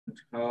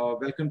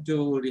Welcome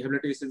to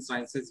Rehabilitation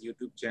Sciences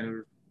YouTube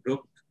channel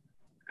group.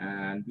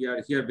 And we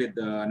are here with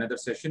another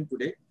session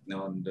today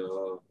on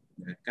the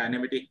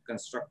kinematic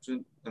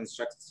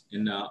constructs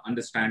in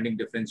understanding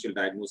differential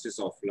diagnosis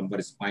of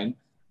lumbar spine,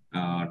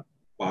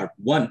 part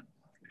 1.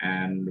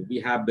 And we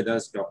have with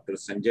us Dr.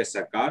 Sanjay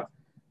Sarkar,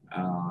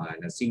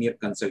 and a senior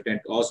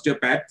consultant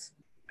osteopath.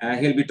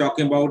 He'll be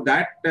talking about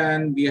that,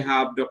 and we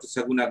have Dr.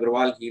 Sagun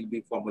Agarwal. He'll be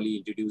formally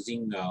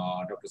introducing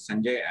Dr.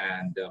 Sanjay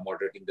and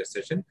moderating the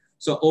session.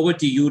 So over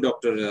to you,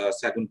 Dr.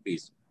 Sagun,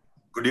 please.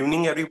 Good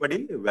evening,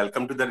 everybody.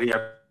 Welcome to the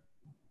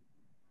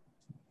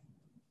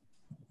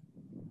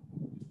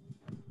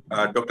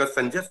Dr.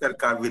 Sanjay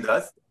Sarkar with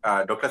us.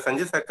 Dr.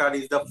 Sanjay Sarkar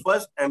is the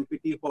first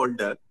MPT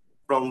holder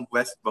from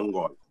West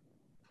Bengal.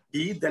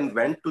 He then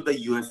went to the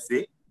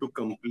USA to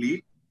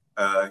complete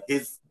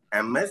his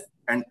MS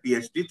and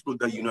PhD through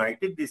the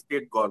United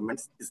States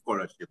government's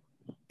scholarship.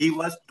 He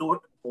was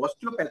taught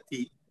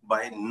osteopathy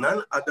by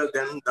none other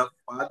than the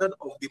father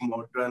of the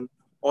modern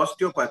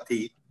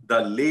osteopathy,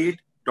 the late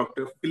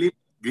Dr. Philip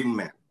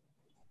Greenman.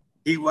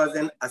 He was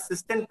an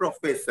assistant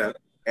professor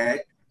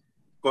at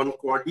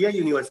Concordia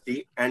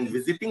University and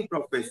visiting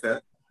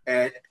professor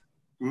at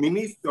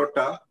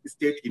Minnesota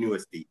State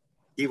University.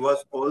 He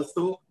was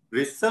also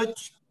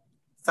research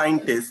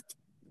scientist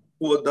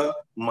for the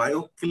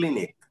Mayo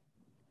Clinic.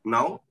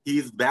 Now he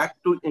is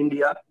back to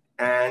India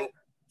and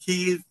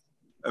he is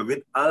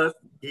with us.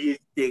 He is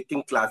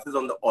taking classes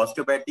on the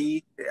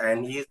osteopathy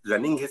and he is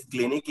running his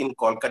clinic in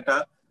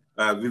Kolkata.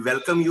 We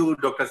welcome you,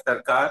 Dr.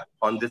 Sarkar,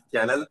 on this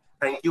channel.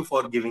 Thank you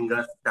for giving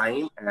us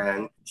time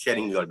and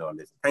sharing your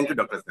knowledge. Thank you,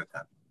 Dr.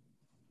 Sarkar.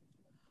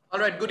 All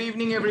right, good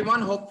evening,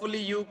 everyone. Hopefully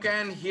you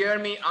can hear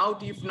me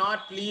out. If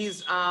not,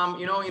 please,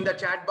 in the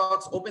chat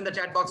box, open the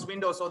chat box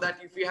window so that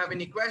if you have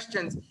any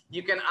questions,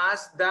 you can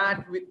ask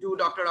that to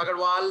Dr.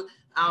 Agarwal,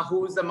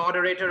 who is the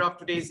moderator of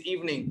today's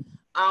evening.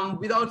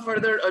 Without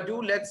further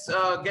ado, let's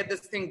get this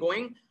thing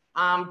going.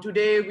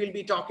 Today, we'll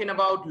be talking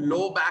about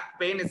low back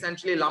pain,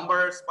 essentially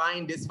lumbar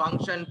spine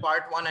dysfunction,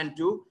 part 1 and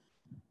 2.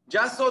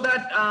 Just so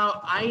that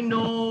I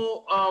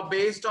know,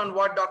 based on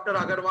what Dr.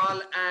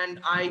 Agarwal and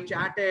I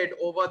chatted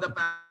over the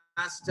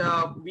past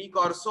week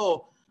or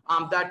so,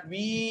 that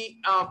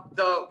we,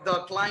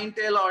 the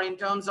clientele or in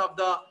terms of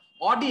the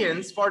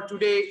audience for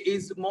today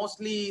is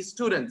mostly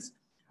students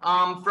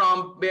from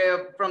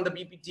the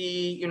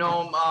BPT,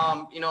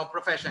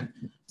 profession.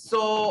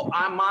 So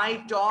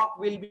my talk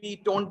will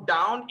be toned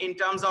down in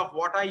terms of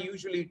what I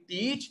usually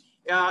teach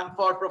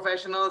for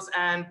professionals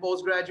and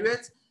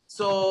postgraduates.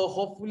 So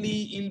hopefully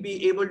you'll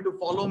be able to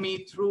follow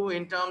me through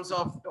in terms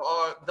of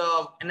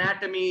the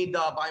anatomy, the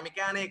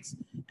biomechanics,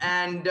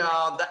 and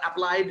the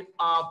applied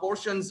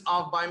portions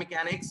of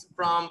biomechanics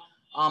from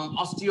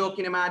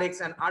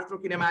osteokinematics and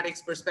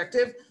arthrokinematics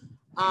perspective.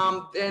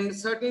 And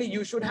certainly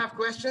you should have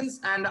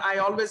questions. And I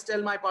always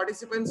tell my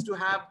participants to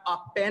have a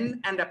pen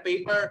and a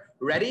paper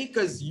ready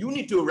because you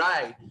need to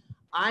write.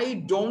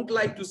 I don't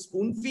like to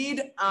spoon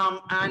feed,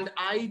 and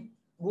I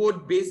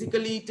would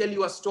basically tell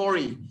you a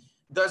story.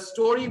 The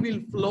story will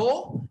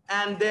flow,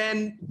 and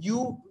then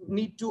you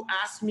need to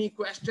ask me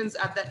questions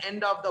at the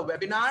end of the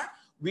webinar,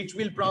 which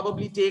will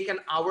probably take an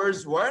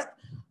hour's worth.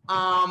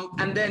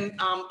 And then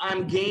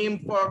I'm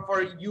game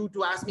for you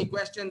to ask me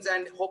questions,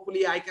 and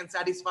hopefully I can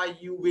satisfy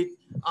you with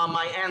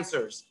my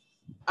answers.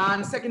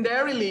 And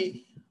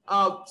secondarily,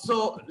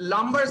 so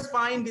lumbar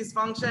spine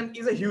dysfunction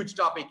is a huge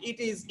topic. It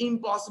is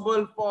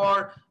impossible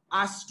for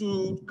us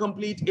to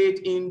complete it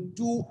in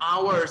 2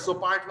 hours. So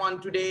part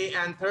 1 today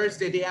and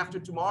Thursday, day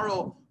after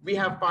tomorrow, we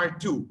have part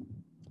 2.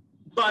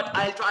 But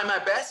I'll try my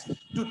best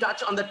to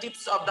touch on the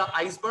tips of the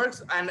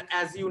icebergs. And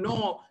as you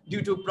know,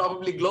 due to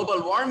probably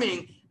global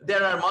warming,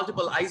 there are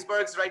multiple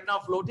icebergs right now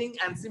floating.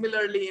 And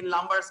similarly in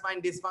lumbar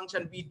spine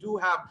dysfunction, we do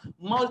have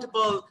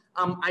multiple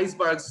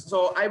icebergs.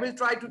 So I will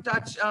try to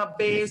touch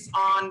base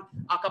on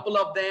a couple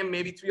of them,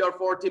 maybe 3 or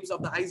 4 tips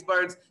of the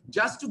icebergs,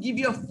 just to give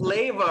you a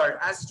flavor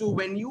as to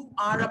when you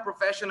are a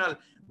professional,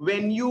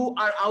 when you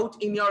are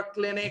out in your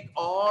clinic,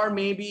 or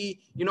maybe,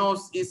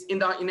 is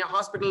in a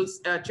hospital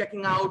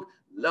checking out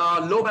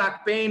low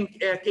back pain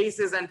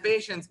cases and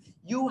patients,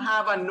 you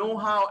have a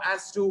know-how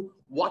as to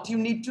what you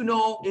need to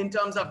know in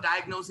terms of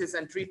diagnosis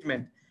and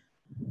treatment.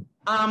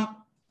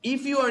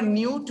 If you are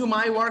new to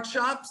my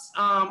workshops,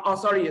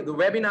 the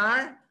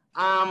webinar,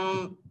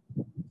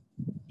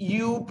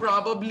 you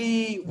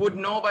probably would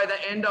know by the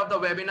end of the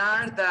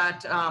webinar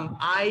that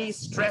I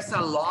stress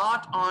a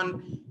lot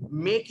on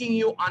making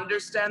you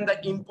understand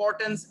the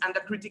importance and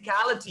the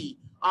criticality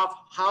of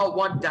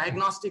what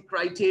diagnostic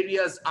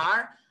criteria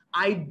are.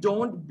 I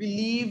don't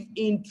believe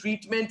in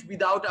treatment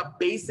without a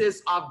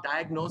basis of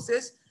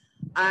diagnosis.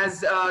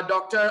 As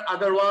Dr.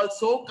 Agarwal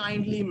so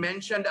kindly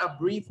mentioned a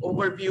brief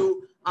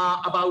overview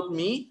about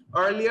me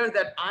earlier,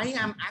 that I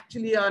am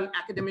actually an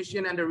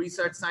academician and a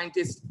research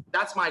scientist.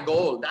 That's my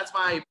goal. That's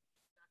my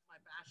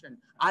passion.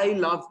 I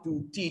love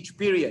to teach,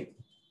 period.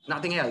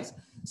 Nothing else.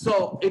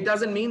 So it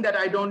doesn't mean that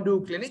I don't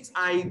do clinics.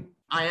 I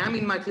am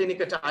in my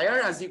clinic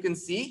attire, as you can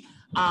see,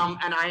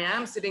 and I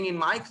am sitting in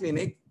my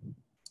clinic.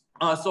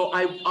 So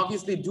I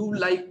obviously do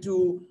like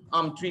to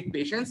treat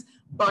patients,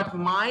 but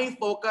my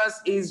focus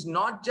is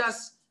not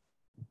just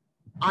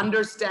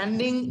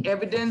understanding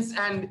evidence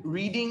and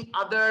reading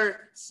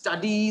other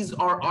studies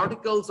or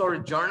articles or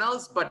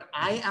journals, but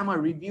I am a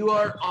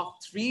reviewer of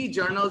 3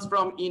 journals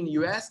from in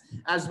US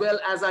as well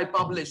as I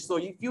publish. So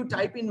if you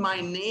type in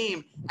my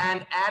name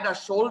and add a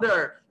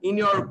shoulder in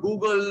your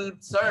Google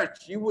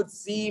search, you would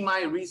see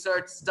my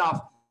research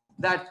stuff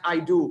that I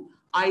do.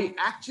 I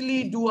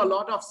actually do a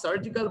lot of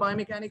surgical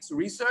biomechanics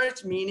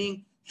research,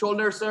 meaning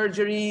shoulder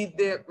surgery,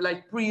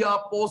 like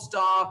pre-op,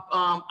 post-op,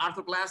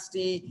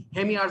 arthroplasty,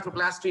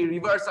 hemiarthroplasty,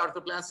 reverse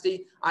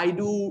arthroplasty. I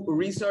do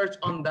research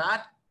on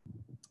that.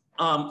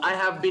 I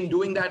have been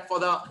doing that for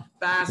the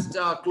past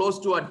close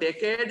to a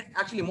decade,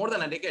 actually more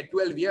than a decade,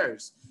 12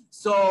 years.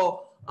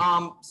 So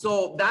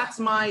that's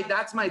my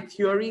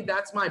theory,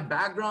 that's my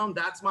background,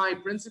 that's my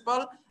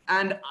principle.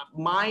 And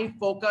my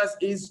focus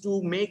is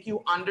to make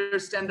you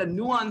understand the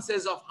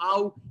nuances of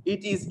how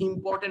it is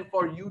important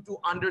for you to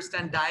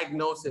understand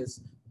diagnosis.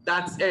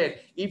 That's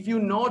it. If you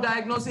know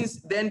diagnosis,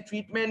 then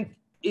treatment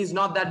is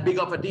not that big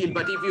of a deal.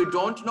 But if you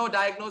don't know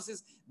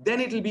diagnosis,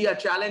 then it will be a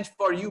challenge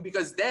for you,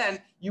 because then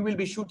you will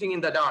be shooting in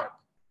the dark.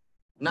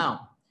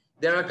 Now,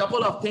 there are a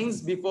couple of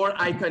things before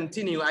I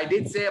continue. I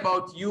did say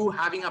about you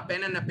having a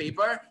pen and a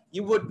paper,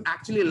 you would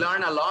actually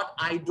learn a lot.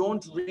 I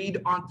don't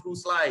read on through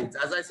slides.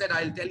 As I said,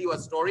 I'll tell you a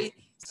story.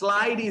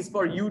 Slide is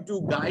for you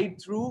to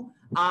guide through.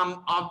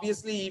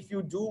 Obviously, if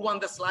you do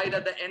want the slide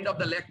at the end of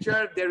the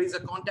lecture, there is a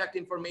contact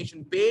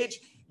information page.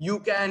 You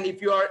can,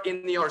 if you are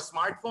in your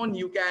smartphone,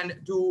 you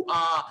can do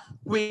a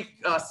quick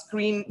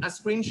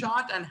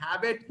screenshot and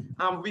have it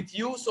with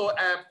you. So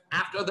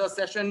after the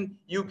session,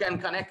 you can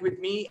connect with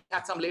me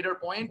at some later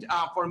point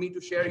for me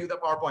to share you the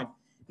PowerPoint.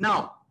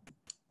 Now,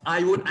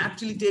 I would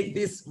actually take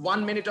this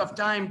 1 minute of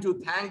time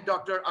to thank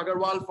Dr.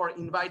 Agarwal for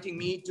inviting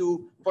me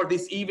for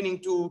this evening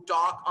to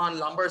talk on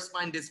lumbar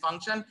spine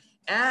dysfunction,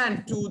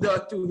 and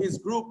to his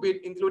group,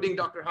 including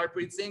Dr.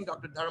 Harpreet Singh,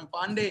 Dr. Dharam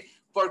Pandey,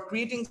 for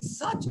creating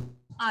such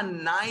a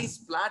nice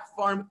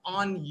platform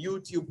on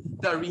YouTube,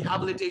 the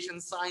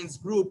Rehabilitation Science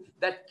Group,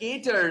 that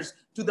caters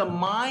to the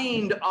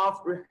mind of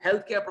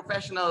healthcare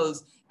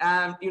professionals,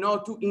 and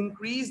to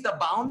increase the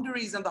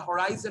boundaries and the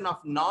horizon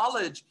of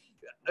knowledge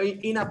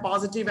in a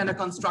positive and a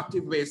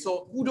constructive way.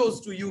 So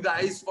kudos to you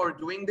guys for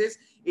doing this.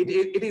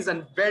 It is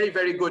a very,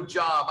 very good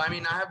job. I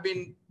mean,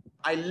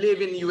 I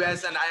live in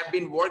US and I have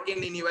been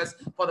working in US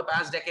for the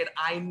past decade.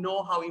 I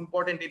know how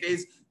important it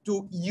is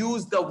to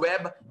use the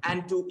web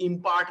and to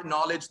impart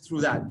knowledge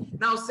through that.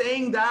 Now,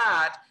 saying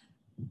that,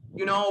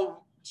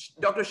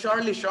 Dr.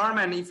 Shirley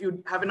Sharman, if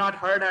you have not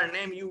heard her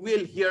name, you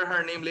will hear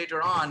her name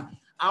later on.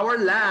 Our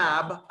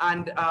lab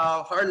and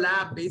her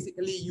lab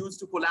basically used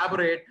to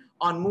collaborate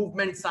on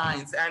movement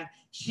science. And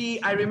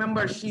I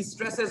remember she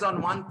stresses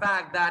on one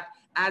fact, that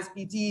as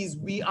PTs,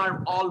 we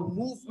are all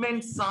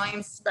movement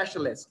science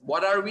specialists.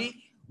 What are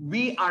we?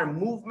 We are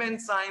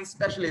movement science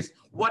specialists.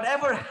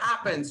 Whatever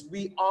happens,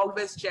 we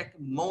always check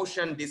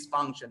motion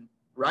dysfunction,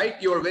 right?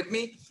 You're with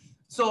me?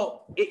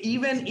 So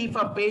even if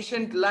a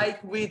patient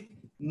like with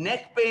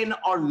neck pain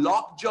or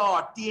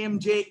lockjaw,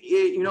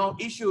 TMJ,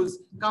 issues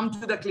come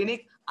to the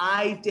clinic,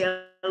 I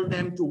tell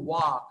them to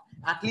walk,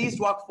 at least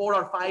walk 4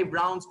 or 5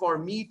 rounds for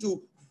me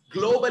to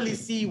globally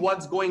see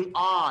what's going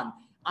on.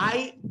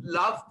 I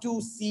love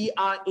to see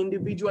an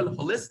individual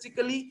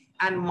holistically,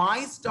 and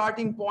my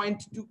starting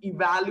point to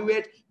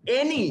evaluate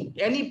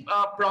any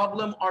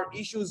problem or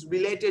issues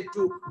related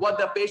to what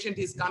the patient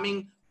is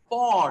coming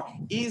for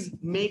is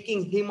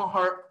making him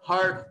or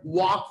her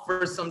walk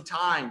for some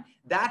time.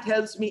 That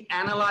helps me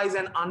analyze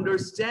and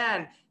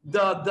understand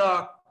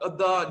the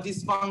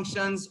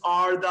dysfunctions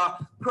or the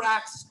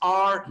cracks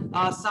or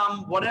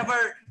some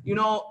whatever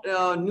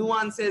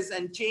nuances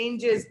and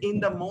changes in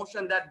the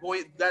motion that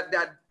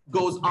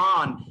goes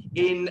on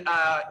in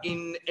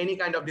any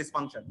kind of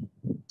dysfunction.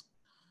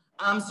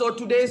 So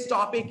today's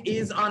topic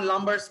is on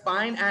lumbar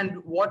spine,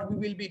 and what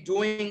we will be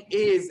doing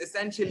is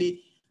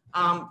essentially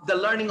the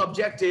learning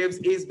objectives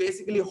is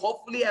basically,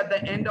 hopefully at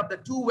the end of the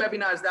 2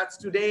 webinars, that's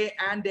today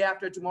and day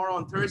after tomorrow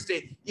on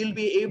Thursday, you'll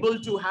be able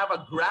to have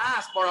a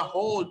grasp or a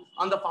hold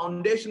on the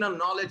foundational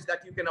knowledge that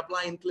you can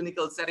apply in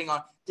clinical setting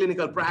or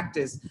clinical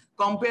practice.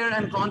 Compare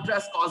and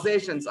contrast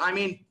causations. I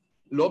mean,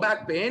 low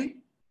back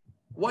pain,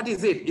 what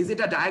is it? Is it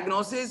a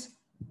diagnosis?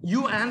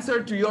 You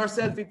answer to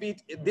yourself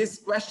if this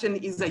question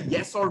is a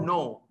yes or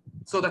no.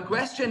 So the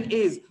question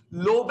is,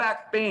 low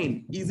back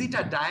pain, is it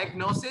a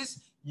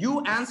diagnosis?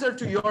 You answer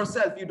to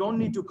yourself, you don't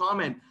need to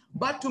comment.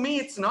 But to me,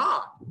 it's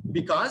not,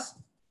 because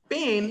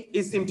pain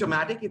is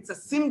symptomatic. It's a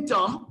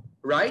symptom,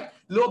 right?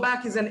 Low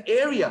back is an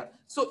area.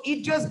 So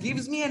it just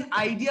gives me an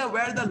idea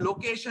where the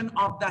location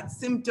of that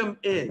symptom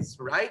is,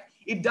 right?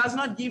 It does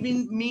not give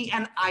me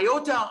an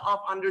iota of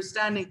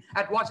understanding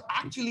at what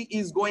actually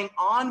is going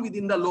on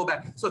within the low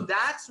back. So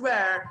that's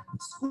where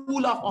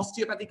school of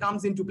osteopathy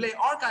comes into play,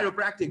 or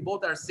chiropractic.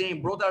 Both are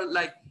same. Both are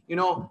like,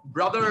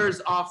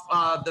 brothers of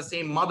the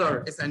same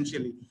mother,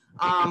 essentially.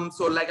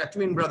 So like a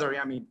twin brother,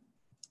 I mean.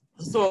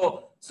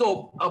 So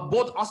So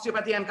both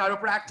osteopathy and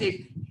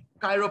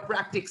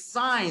chiropractic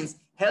science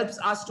helps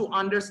us to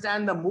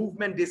understand the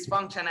movement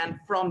dysfunction. And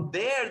from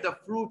there, the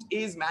fruit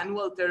is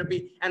manual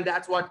therapy. And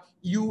that's what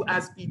you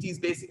as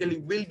PTs basically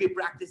will be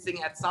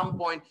practicing at some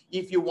point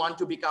if you want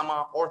to become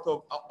an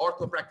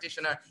ortho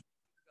practitioner.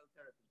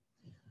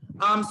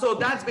 So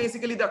that's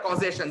basically the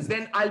causations.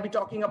 Then I'll be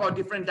talking about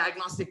different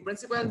diagnostic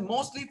principles,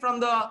 mostly from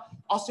the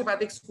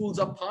osteopathic schools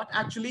of thought,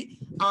 actually.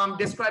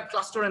 Describe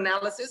cluster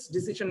analysis,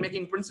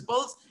 decision-making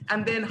principles,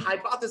 and then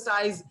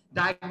hypothesize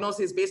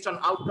diagnosis based on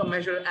outcome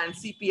measure and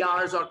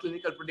CPRs or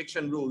clinical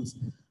prediction rules.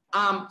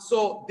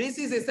 So this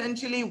is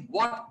essentially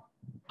what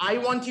I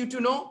want you to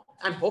know,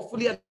 and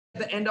hopefully at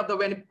the end of the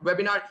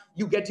webinar,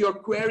 you get your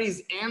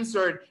queries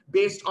answered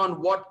based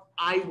on what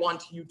I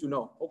want you to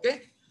know,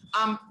 okay?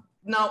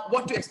 Now,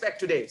 what to expect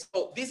today?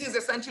 So this is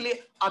essentially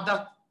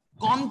the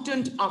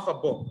content of a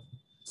book.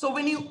 So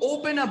when you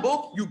open a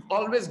book, you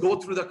always go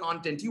through the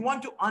content. You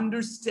want to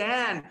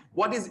understand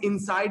what is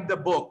inside the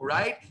book,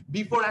 right?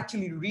 Before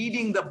actually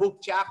reading the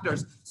book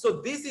chapters.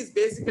 So this is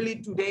basically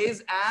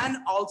today's and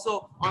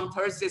also on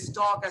Thursday's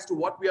talk as to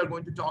what we are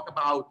going to talk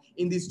about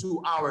in these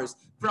 2 hours.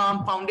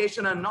 From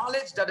foundational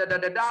knowledge,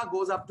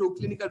 goes up to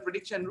clinical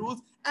prediction rules,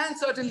 and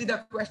certainly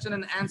the question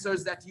and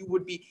answers that you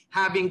would be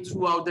having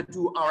throughout the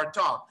 2-hour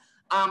talk.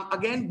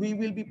 Again, we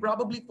will be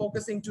probably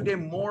focusing today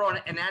more on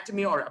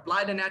anatomy or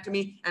applied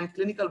anatomy and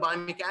clinical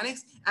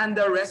biomechanics, and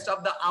the rest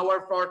of the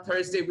hour for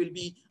Thursday will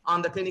be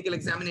on the clinical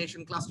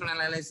examination, cluster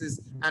analysis,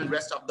 and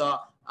rest of the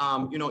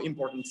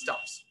important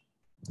stuffs.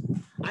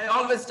 I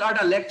always start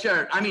a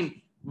lecture. I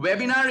mean,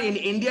 webinar in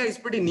India is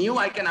pretty new.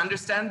 I can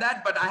understand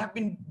that, but I have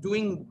been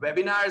doing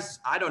webinars,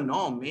 I don't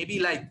know, maybe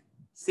like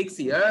 6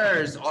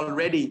 years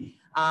already.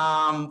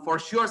 For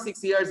sure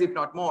 6 years, if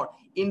not more.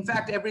 In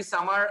fact, every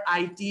summer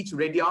I teach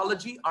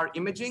radiology or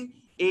imaging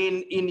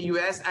in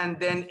US, and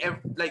then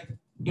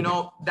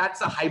that's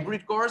a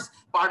hybrid course.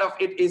 Part of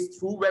it is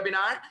through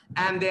webinar,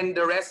 and then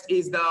the rest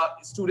is the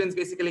students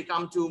basically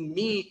come to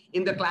me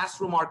in the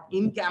classroom or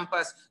in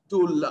campus to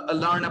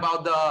learn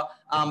about the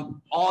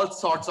all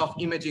sorts of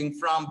imaging,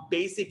 from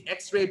basic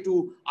X-ray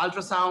to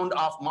ultrasound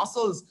of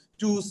muscles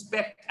to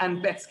SPECT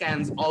and PET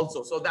scans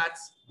also. So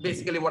that's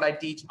basically what I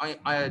teach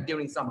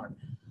during summer.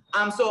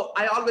 So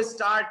I always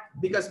start,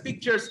 because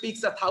picture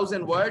speaks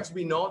 1,000 words,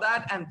 we know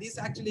that, and this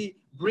actually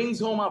brings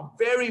home a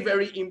very,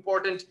 very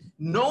important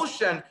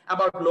notion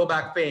about low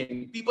back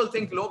pain. People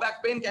think low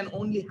back pain can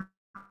only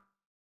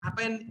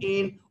happen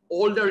in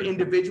older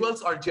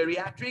individuals or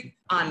geriatric.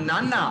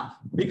 No,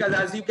 because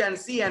as you can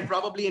see, and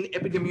probably in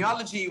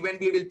epidemiology, when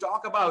we will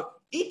talk about,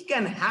 it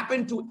can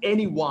happen to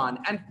anyone,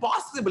 and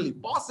possibly,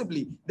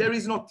 there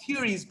is no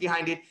theories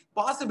behind it.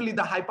 Possibly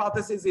the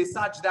hypothesis is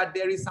such that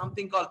there is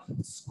something called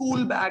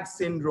school bag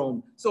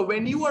syndrome. So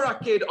when you were a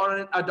kid or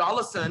an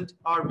adolescent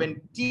or when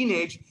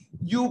teenage,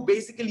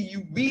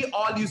 we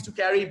all used to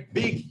carry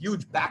big,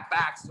 huge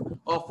backpacks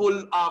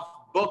full of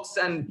books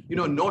and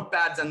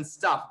notepads and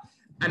stuff,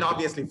 and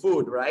obviously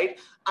food, right?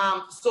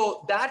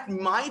 So that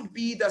might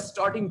be the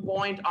starting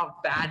point of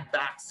bad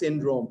back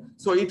syndrome.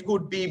 So it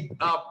could be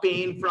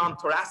pain from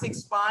thoracic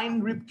spine,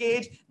 rib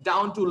cage,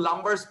 down to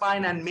lumbar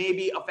spine, and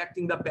maybe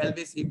affecting the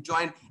pelvis, hip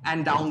joint,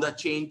 and down the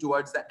chain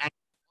towards the ankle.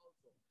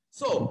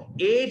 So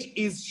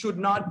age should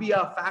not be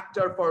a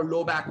factor for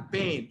low back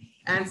pain.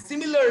 And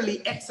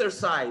similarly,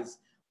 exercise.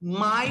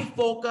 My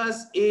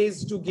focus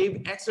is to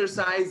give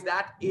exercise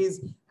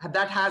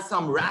that has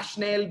some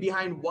rationale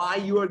behind why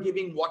you are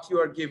giving what you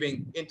are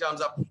giving in terms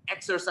of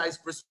exercise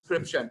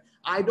prescription.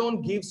 I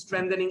don't give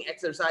strengthening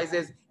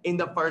exercises in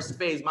the first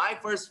phase. My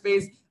first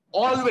phase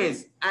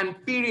always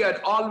and period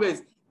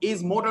always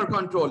is motor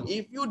control.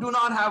 If you do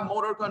not have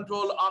motor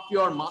control of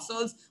your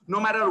muscles, no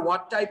matter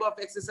what type of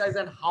exercise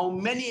and how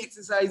many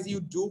exercise you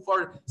do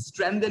for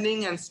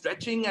strengthening and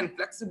stretching and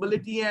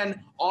flexibility and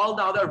all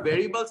the other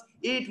variables,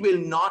 it will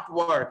not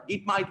work.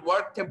 It might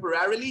work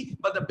temporarily,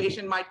 but the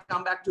patient might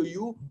come back to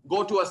you,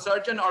 go to a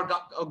surgeon, or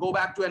go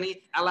back to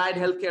any allied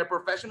healthcare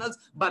professionals.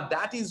 But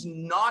that is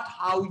not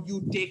how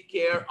you take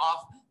care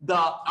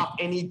of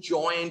any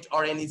joint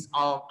or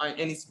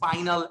any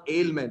spinal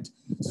ailment.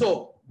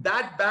 So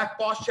that back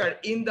posture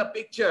in the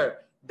picture,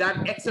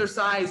 that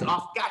exercise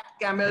of cat,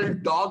 camel,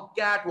 dog,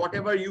 cat,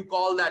 whatever you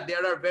call that,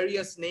 there are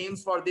various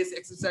names for this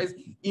exercise,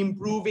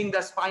 improving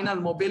the spinal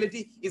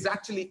mobility, is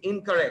actually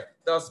incorrect.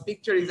 The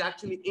picture is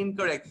actually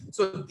incorrect.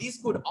 So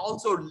this could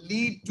also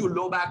lead to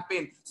low back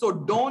pain. So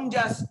don't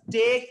just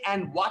take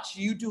and watch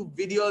YouTube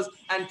videos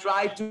and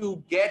try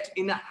to get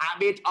in a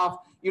habit of,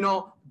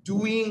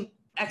 doing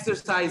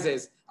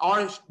exercises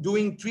or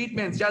doing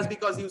treatments just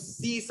because you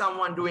see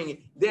someone doing it.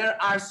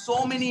 There are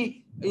so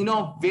many,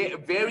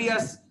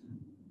 various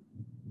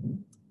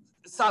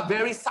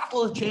very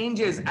subtle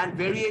changes and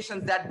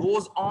variations that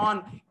goes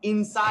on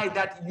inside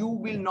that you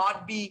will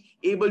not be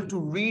able to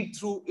read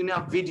through in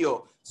a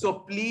video. So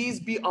please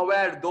be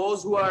aware,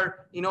 those who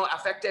are,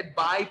 affected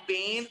by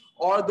pain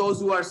or those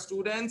who are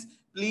students,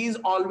 please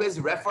always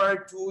refer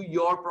to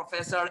your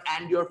professor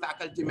and your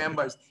faculty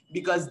members,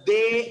 because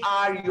they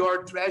are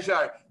your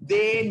treasure.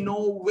 They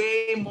know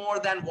way more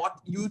than what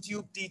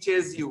YouTube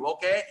teaches you,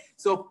 okay?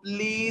 So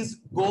please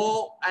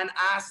go and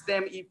ask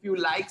them if you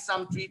like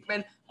some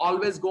treatment.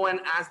 Always go and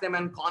ask them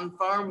and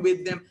confirm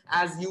with them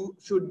as you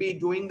should be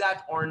doing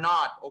that or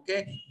not,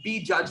 okay?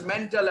 Be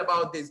judgmental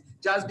about this.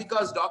 Just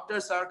because Dr.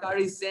 Sarkar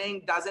is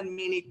saying doesn't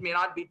mean it may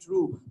not be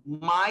true.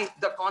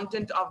 The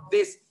content of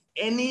this,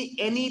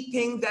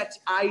 anything that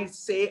I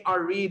say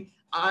or read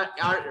are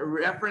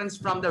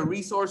referenced from the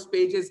resource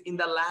pages in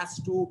the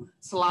last 2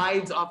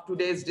 slides of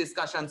today's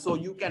discussion. So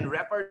you can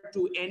refer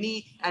to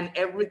any and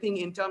everything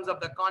in terms of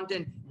the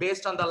content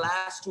based on the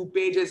last 2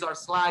 pages or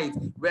slides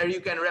where you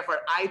can refer.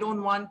 I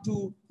don't want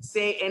to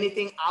say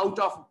anything out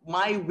of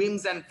my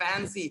whims and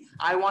fancy.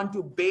 I want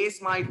to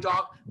base my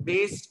talk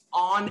based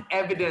on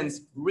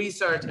evidence,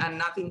 research, and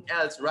nothing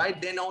else,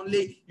 right? Then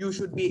only you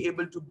should be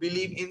able to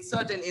believe in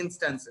certain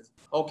instances.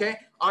 Okay.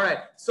 All right.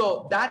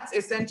 So that's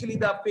essentially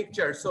the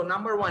picture. So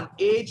number 1,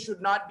 age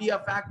should not be a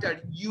factor.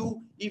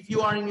 If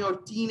you are in your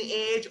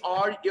teenage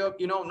or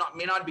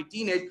may not be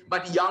teenage,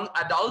 but young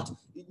adult,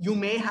 you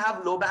may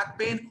have low back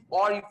pain,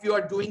 or if you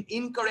are doing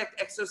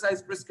incorrect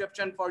exercise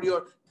prescription for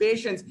your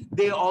patients,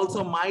 they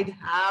also might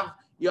have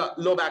your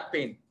low back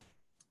pain.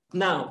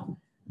 Now,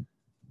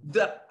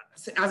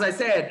 as I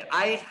said,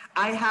 I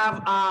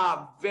have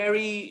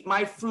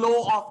my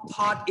flow of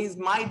thought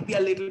might be a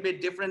little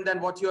bit different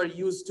than what you are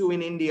used to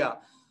in India.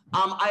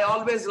 I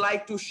always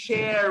like to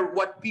share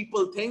what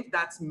people think,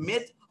 that's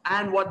myth,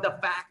 and what the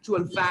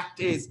factual fact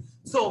is.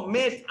 So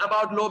myth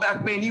about low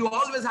back pain, you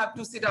always have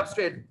to sit up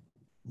straight.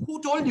 Who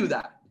told you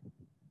that?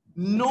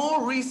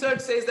 No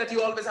research says that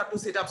you always have to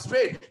sit up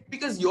straight,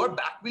 because your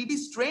back will be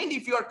strained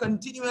if you are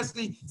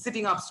continuously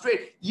sitting up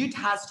straight. It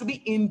has to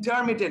be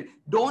intermittent.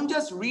 Don't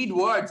just read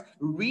words,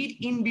 read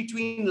in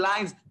between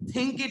lines,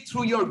 think it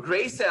through your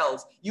gray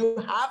cells. You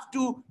have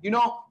to,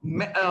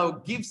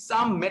 give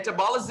some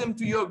metabolism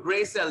to your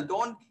gray cell.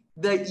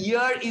 The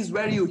ear is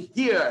where you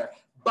hear,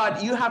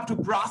 but you have to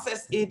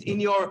process it in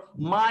your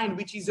mind,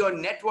 which is your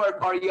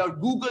network, or your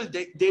Google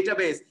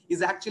database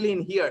is actually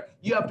in here.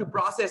 You have to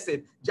process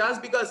it.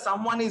 Just because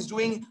someone is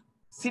doing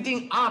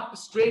sitting up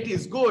straight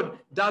is good,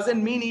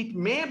 doesn't mean it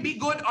may be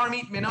good or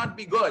it may not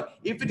be good.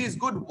 If it is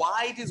good,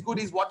 why it is good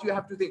is what you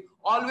have to think.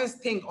 Always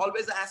think,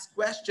 always ask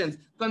questions,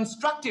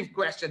 constructive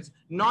questions,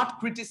 not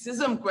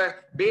criticism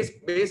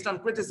based on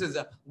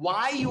criticism.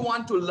 Why you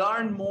want to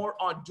learn more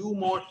or do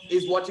more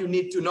is what you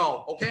need to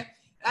know, okay?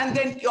 And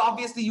then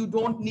obviously you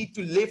don't need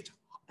to lift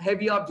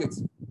heavy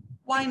objects.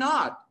 Why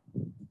not?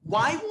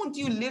 Why won't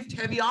you lift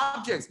heavy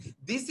objects?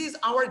 This is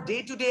our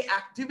day-to-day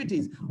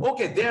activities.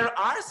 Okay, there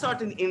are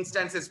certain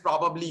instances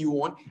probably you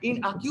won't.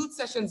 In acute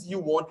sessions you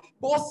won't.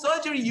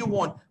 Post-surgery you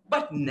won't.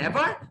 But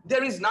never.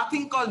 There is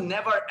nothing called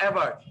never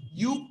ever.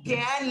 You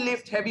can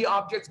lift heavy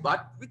objects,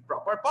 but with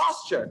proper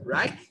posture,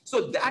 right?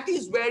 So that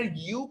is where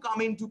you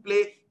come into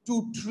play,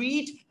 to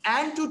treat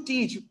and to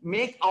teach,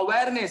 make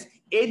awareness,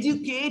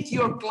 educate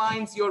your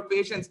clients, your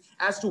patients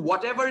as to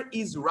whatever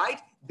is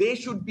right. They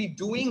should be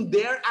doing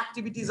their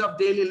activities of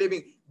daily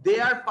living,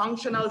 their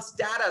functional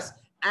status,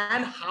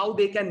 and how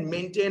they can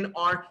maintain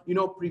or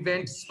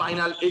prevent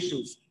spinal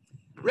issues.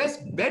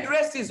 Bed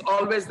rest is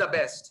always the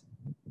best.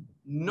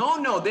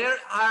 No, there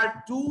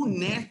are 2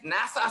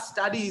 NASA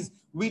studies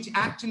which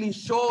actually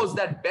shows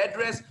that bed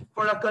rest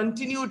for a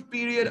continued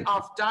period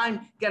of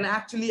time can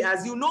actually,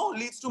 as you know,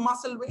 leads to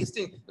muscle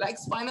wasting. Like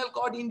spinal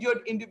cord injured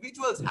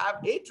individuals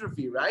have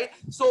atrophy, right?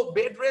 So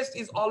bed rest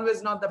is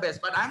always not the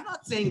best. But I'm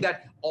not saying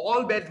that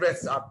all bed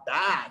rests are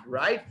bad,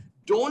 right?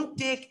 Don't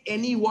take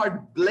any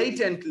word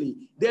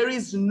blatantly. There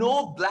is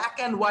no black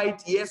and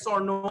white, yes or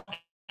no,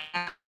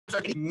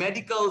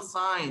 medical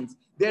science.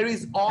 There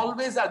is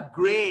always a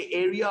gray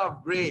area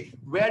of gray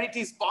where it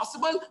is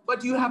possible,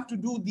 but you have to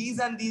do these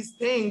and these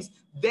things,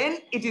 then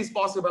it is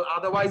possible.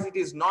 Otherwise, it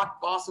is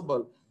not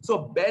possible. So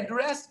bed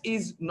rest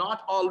is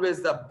not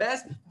always the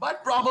best,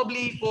 but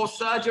probably post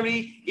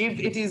surgery, if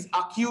it is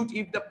acute,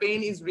 if the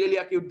pain is really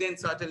acute, then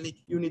certainly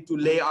you need to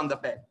lay on the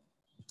bed.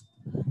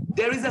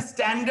 There is a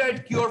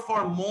standard cure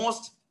for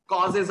most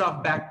causes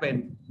of back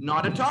pain.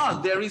 Not at all.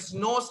 There is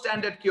no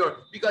standard cure,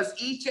 because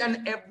each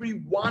and every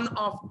one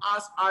of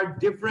us are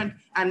different.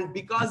 And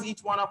because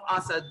each one of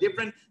us are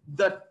different,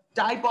 the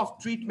type of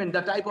treatment,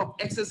 the type of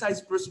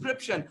exercise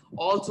prescription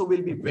also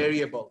will be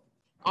variable.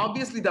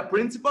 Obviously, the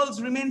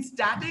principles remain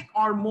static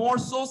or more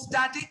so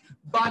static,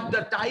 but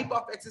the type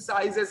of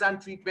exercises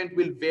and treatment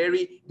will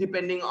vary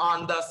depending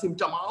on the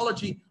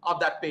symptomology of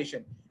that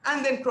patient.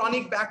 And then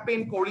chronic back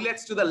pain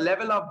correlates to the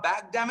level of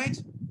back damage.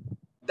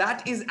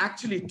 That is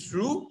actually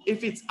true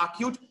if it's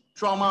acute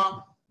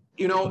trauma,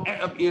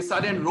 a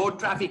sudden road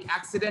traffic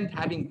accident,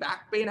 having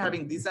back pain,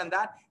 having this and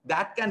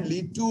that can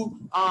lead to,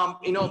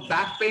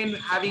 back pain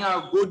having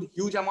a good,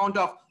 huge amount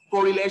of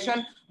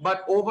correlation.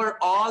 But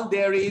overall,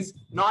 there is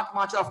not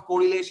much of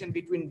correlation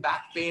between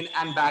back pain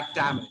and back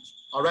damage.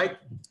 All right.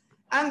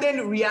 And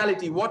then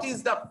reality. What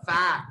is the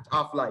fact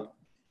of life?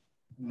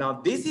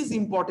 Now, this is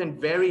important,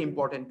 very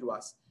important to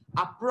us.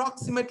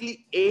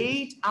 Approximately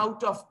 8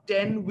 out of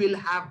 10 will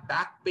have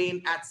back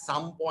pain at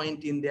some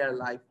point in their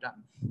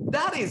lifetime.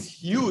 That is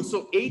huge.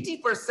 So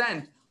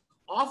 80%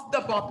 of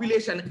the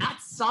population at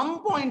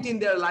some point in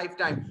their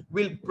lifetime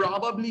will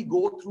probably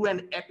go through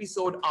an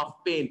episode of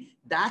pain.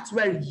 That's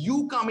where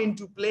you come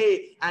into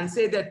play and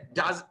say that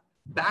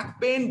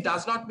back pain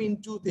does not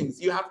mean two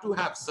things. You have to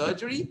have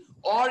surgery,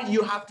 or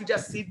you have to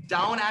just sit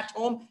down at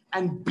home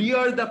and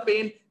bear the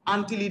pain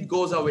until it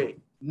goes away.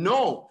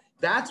 No,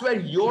 that's where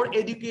your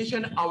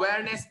education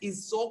awareness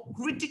is so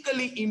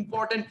critically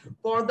important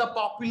for the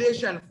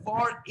population,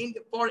 for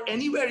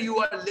anywhere you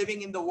are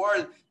living in the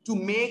world, to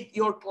make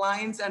your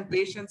clients and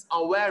patients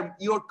aware,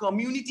 your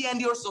community and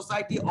your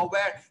society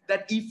aware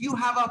that if you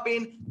have a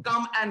pain,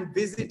 come and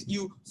visit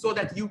you so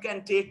that you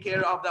can take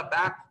care of the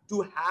back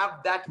to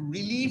have that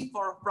relief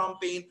from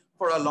pain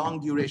for a long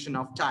duration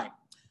of time.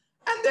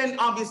 And then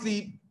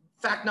obviously,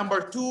 fact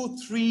number 2,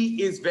 3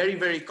 is very,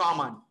 very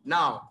common.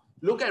 Now,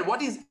 look at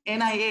what is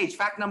NIH.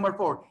 Fact number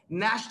 4,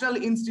 National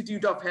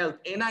Institute of Health.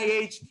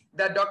 NIH,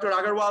 that Dr.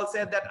 Agarwal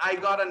said that I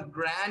got a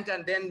grant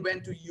and then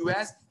went to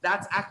US.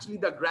 That's actually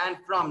the grant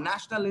from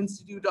National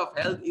Institute of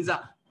Health. Is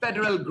a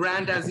federal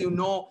grant. As you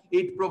know,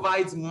 it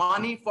provides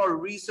money for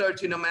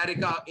research in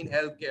America in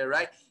healthcare,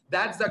 right?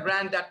 That's the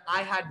grant that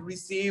I had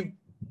received,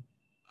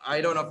 I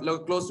don't know,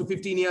 close to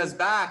 15 years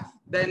back.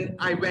 Then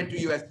I went to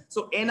US.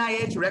 So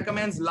NIH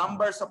recommends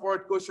lumbar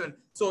support cushion.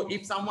 So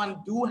if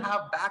someone do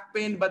have back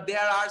pain, but there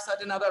are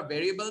certain other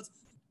variables,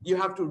 you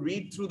have to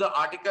read through the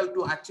article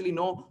to actually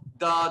know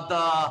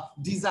the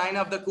design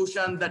of the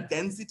cushion, the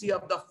density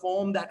of the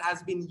foam that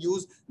has been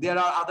used. There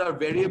are other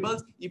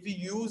variables. If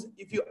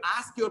you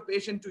ask your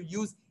patient to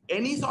use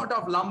any sort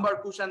of lumbar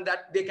cushion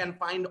that they can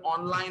find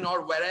online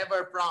or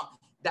wherever from,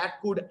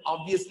 that could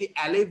obviously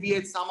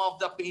alleviate some of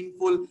the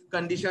painful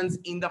conditions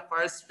in the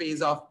first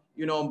phase of,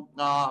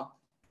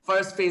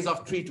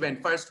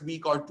 treatment, first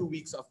week or 2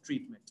 weeks of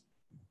treatment.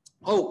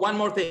 Oh, one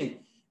more thing.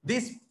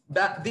 This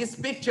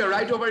picture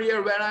right over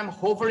here where I'm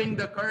hovering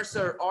the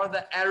cursor or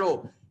the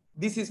arrow,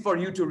 this is for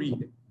you to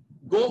read.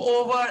 Go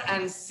over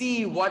and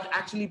see what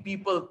actually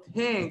people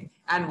think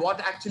and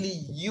what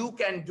actually you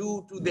can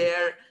do to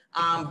their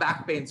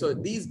back pain. So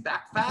these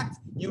back facts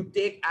you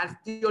take at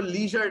your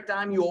leisure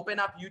time, you open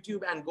up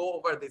YouTube and go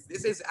over this.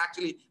 This is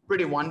actually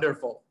pretty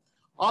wonderful.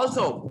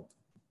 Also,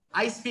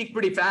 I speak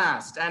pretty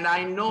fast and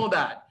I know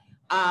that,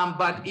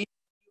 but if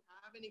you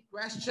have any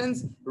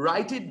questions,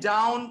 write it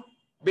down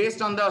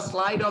based on the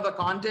slide or the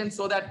content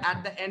so that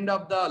at the end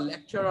of the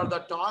lecture or the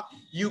talk,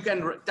 you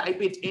can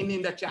type it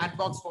in the chat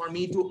box for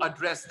me to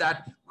address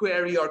that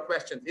query or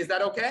question. Is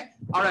that okay?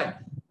 All right,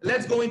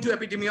 let's go into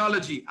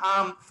epidemiology.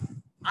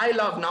 I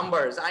love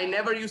numbers. I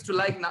never used to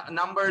like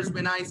numbers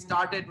when I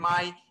started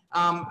my,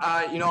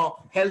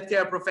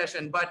 healthcare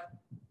profession. But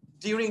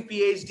during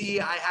PhD,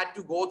 I had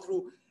to go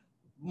through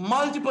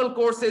multiple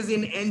courses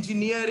in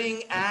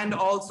engineering and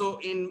also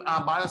in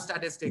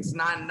biostatistics.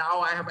 Now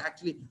I have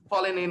actually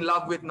fallen in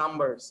love with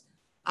numbers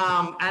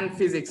and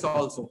physics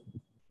also.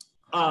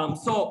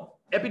 So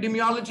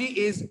epidemiology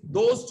is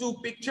those two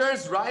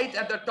pictures right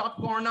at the top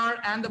corner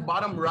and the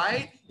bottom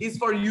right is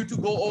for you to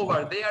go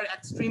over. They are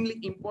extremely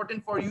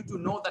important for you to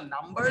know the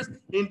numbers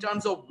in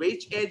terms of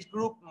which age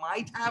group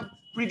might have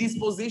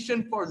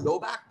predisposition for low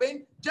back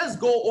pain. Just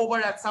go over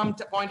at some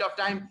point of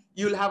time.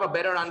 You'll have a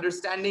better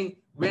understanding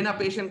when a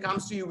patient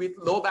comes to you with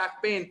low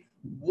back pain,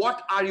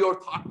 what are your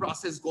thought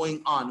process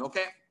going on,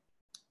 okay?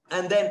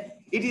 And then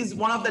it is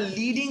one of the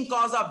leading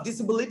cause of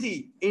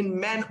disability in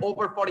men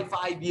over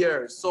 45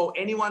 years. So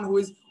anyone who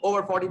is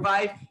over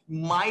 45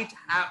 might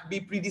be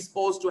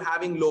predisposed to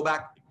having low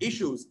back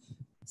issues.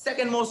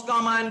 Second most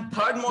common,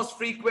 third most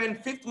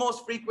frequent, fifth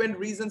most frequent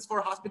reasons for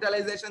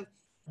hospitalization.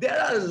 There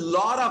are a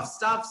lot of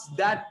stuff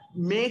that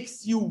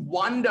makes you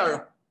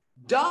wonder,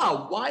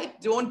 why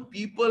don't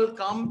people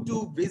come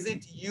to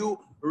visit you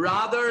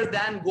rather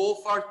than go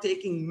for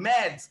taking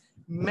meds?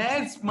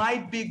 Meds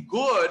might be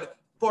good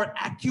for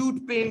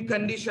acute pain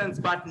conditions,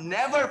 but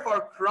never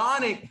for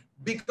chronic,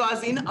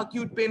 because in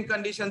acute pain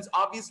conditions,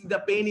 obviously the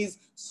pain is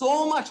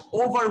so much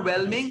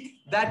overwhelming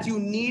that you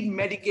need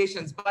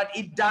medications, but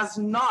it does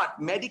not.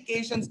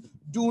 Medications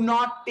do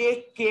not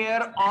take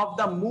care of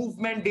the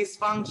movement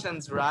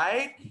dysfunctions,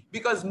 right?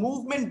 Because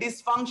movement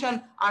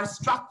dysfunction are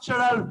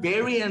structural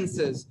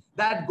variances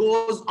that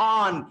goes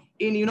on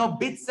in,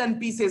 bits and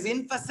pieces,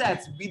 in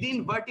facets,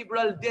 within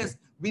vertebral disc,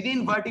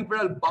 within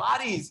vertebral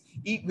bodies,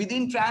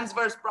 within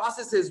transverse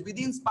processes,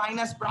 within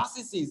spinous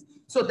processes.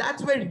 So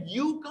that's where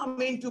you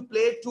come into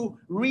play to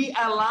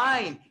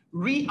realign,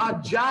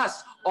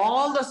 readjust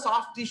all the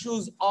soft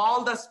tissues,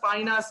 all the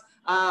spinous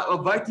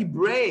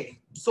vertebrae,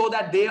 so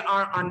that they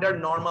are under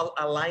normal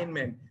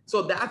alignment.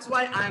 So that's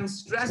why I'm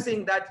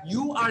stressing that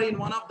you are in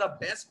one of the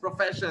best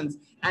professions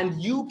and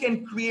you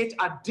can create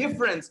a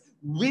difference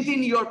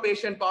within your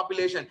patient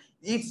population.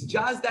 It's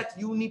just that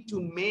you need to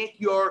make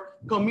your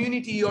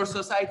community, your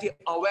society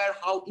aware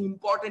how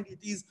important it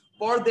is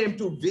for them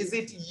to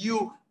visit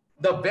you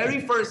the very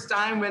first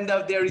time when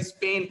there is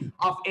pain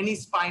of any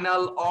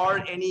spinal or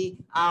any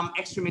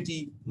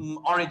extremity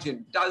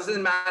origin.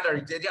 Doesn't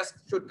matter, they just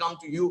should come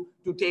to you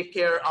to take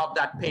care of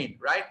that pain,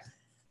 right?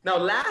 Now,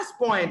 last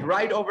point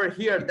right over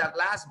here, that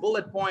last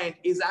bullet point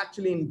is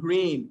actually in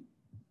green.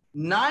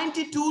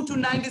 92 to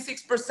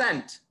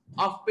 96%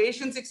 of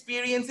patients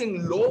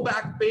experiencing low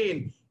back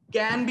pain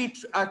can be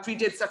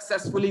treated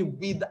successfully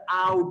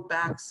without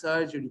back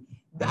surgery.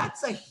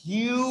 That's a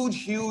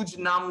huge, huge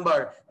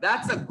number.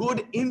 That's a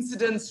good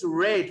incidence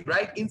rate,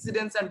 right?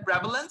 Incidence and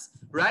prevalence,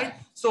 right?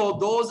 So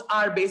those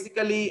are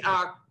basically,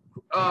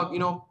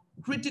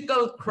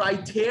 critical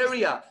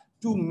criteria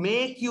to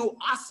make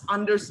us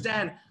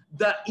understand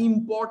the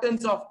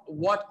importance of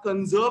what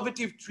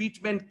conservative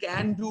treatment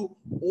can do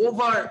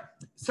over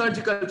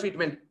surgical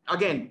treatment.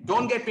 Again,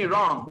 don't get me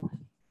wrong.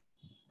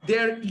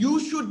 You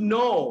should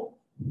know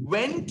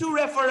when to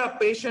refer a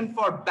patient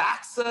for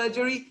back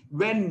surgery,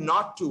 when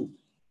not to.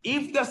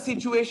 If the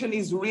situation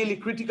is really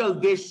critical,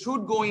 they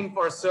should go in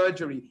for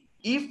surgery.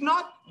 If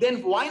not,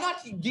 then why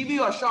not give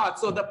you a shot?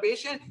 So the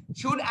patient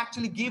should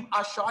actually give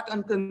a shot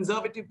on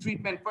conservative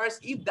treatment first.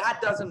 If that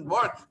doesn't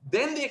work,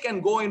 then they can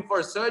go in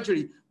for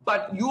surgery.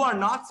 But you are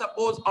not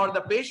supposed, or the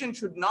patient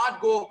should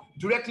not go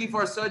directly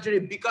for surgery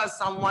because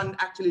someone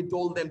actually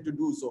told them to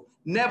do so.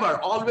 Never.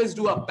 Always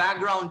do a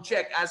background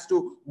check as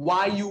to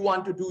why you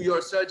want to do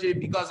your surgery,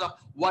 because of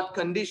what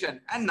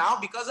condition. And now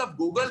because of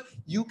Google,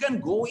 you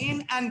can go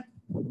in and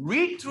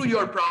read through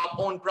your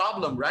own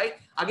problem, right?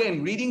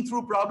 Again, reading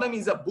through problem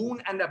is a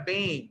boon and a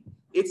bane.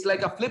 It's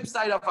like a flip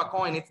side of a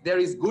coin. There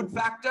is good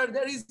factor,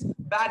 there is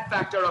bad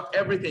factor of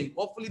everything.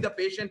 Hopefully the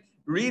patient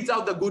reads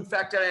out the good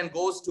factor and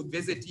goes to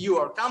visit you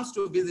or comes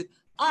to visit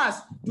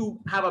us to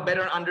have a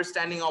better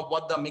understanding of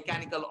what the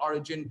mechanical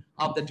origin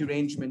of the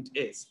derangement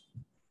is.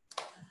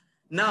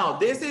 Now,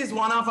 this is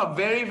one of a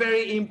very,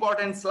 very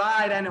important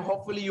slide, and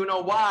hopefully you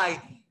know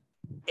why.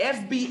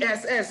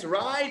 FBSS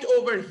right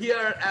over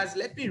here,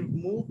 let me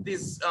move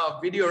this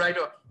video right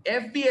over.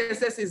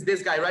 FBSS is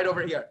this guy right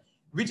over here,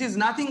 which is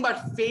nothing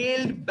but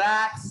failed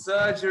back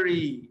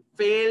surgery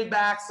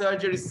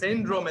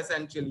syndrome,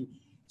 essentially.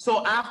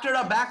 So after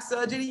a back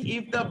surgery,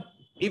 if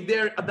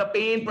the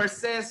pain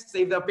persists,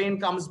 if the pain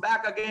comes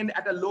back again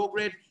at a low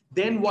grade,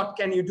 then what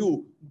can you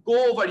do?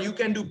 Go over, you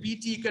can do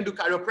PT, you can do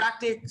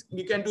chiropractic,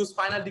 you can do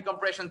spinal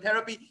decompression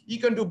therapy, you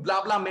can do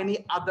blah, blah,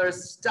 many other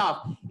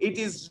stuff. It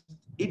is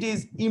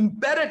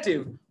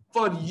imperative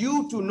for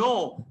you to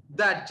know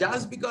that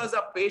just because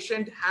a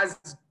patient has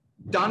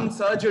done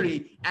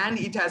surgery and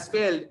it has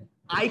failed,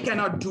 I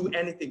cannot do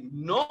anything.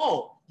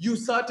 No, you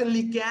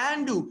certainly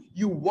can do.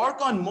 You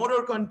work on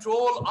motor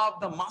control of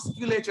the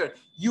musculature.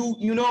 You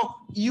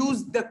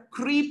use the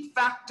creep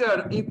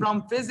factor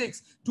from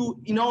physics to,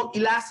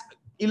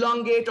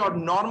 elongate or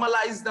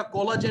normalize the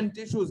collagen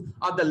tissues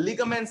or the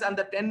ligaments and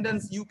the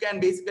tendons. You can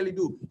basically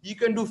do. You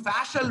can do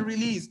fascial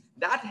release.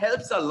 That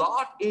helps a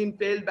lot in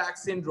failed back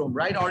syndrome,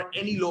 right? Or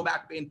any low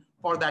back pain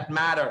for that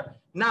matter.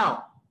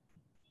 Now,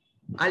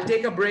 I'll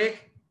take a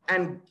break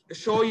and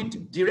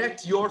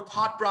direct your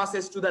thought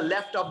process to the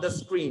left of the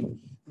screen.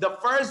 The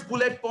first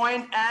bullet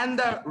point and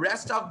the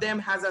rest of them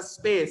has a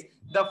space.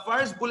 The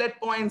first bullet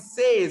point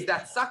says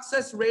that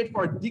success rate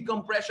for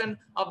decompression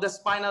of the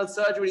spinal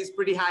surgery is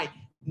pretty high.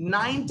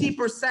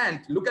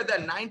 90%, look at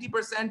that,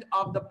 90%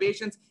 of the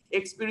patients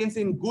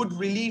experiencing good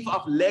relief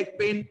of leg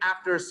pain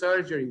after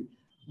surgery.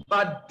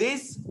 But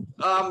this,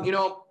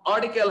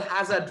 article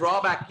has a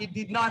drawback. It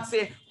did not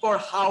say for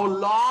how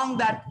long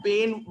that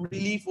pain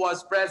relief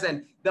was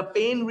present. The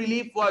pain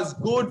relief was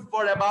good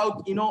for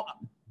about,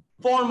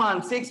 4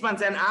 months, 6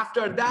 months. And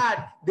after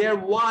that, there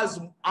was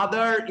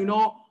other,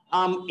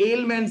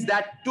 ailments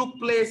that took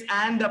place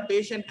and the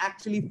patient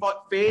actually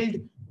failed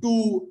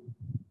to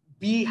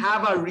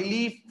have a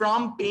relief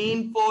from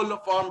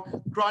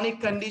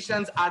chronic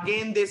conditions.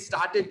 Again, they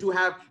started to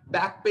have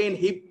back pain,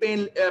 hip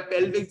pain,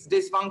 pelvic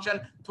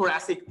dysfunction,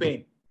 thoracic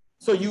pain.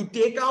 So you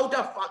take out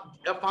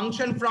a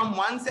function from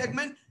one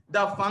segment,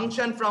 the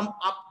function from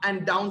up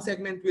and down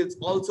segment will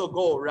also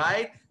go,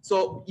 right?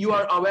 So you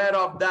are aware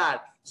of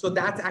that. So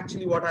that's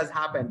actually what has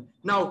happened.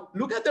 Now,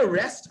 look at the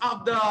rest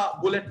of the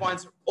bullet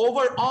points.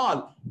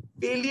 Overall,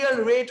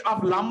 failure rate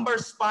of lumbar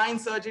spine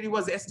surgery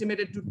was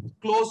estimated to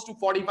close to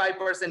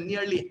 45%.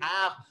 Nearly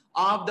half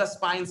of the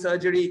spine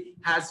surgery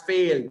has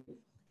failed.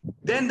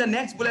 Then the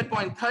next bullet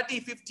point,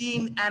 30,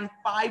 15, and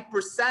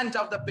 5%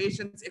 of the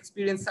patients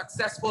experience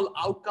successful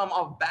outcome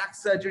of back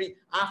surgery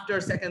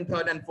after second,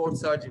 third, and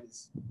fourth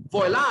surgeries.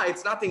 Voila,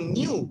 it's nothing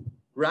new,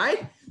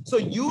 right? So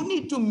you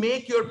need to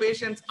make your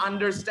patients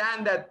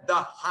understand that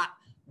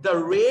the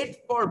rate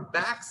for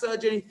back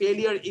surgery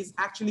failure is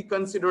actually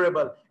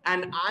considerable.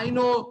 And I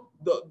know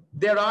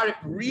there are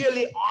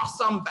really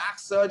awesome back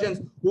surgeons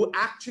who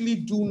actually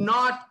do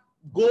not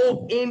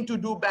go in to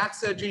do back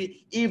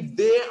surgery if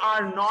they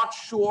are not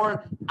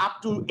sure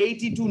up to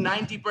 80 to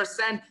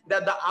 90%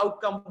 that the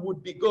outcome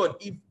would be good.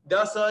 If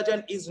the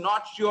surgeon is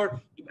not sure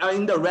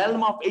in the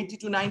realm of 80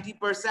 to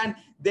 90%,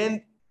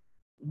 then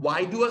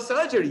why do a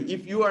surgery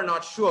if you are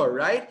not sure,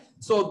 right?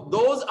 So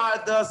those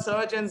are the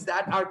surgeons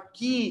that are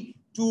key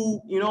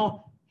to,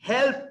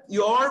 help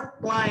your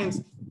clients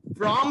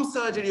from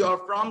surgery or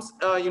from,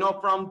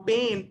 from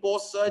pain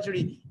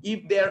post-surgery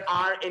if there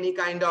are any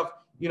kind of,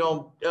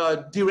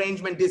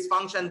 derangement,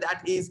 dysfunction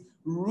that is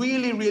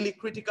really, really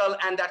critical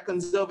and that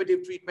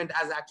conservative treatment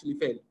has actually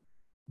failed.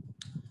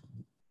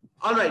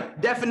 All right,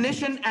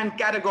 definition and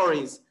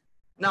categories.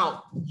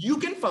 Now, you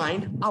can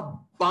find a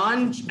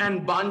bunch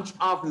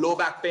of low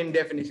back pain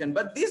definition,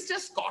 but this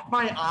just caught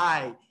my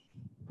eye.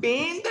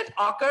 Pain that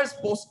occurs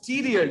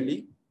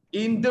posteriorly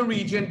in the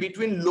region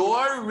between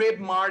lower rib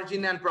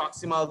margin and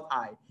proximal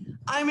thigh.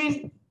 I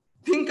mean,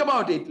 think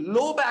about it.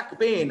 Low back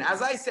pain,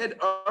 as I said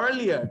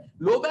earlier,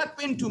 low back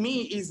pain to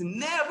me is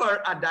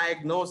never a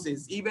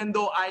diagnosis, even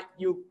though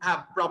you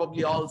have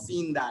probably all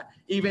seen that,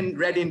 even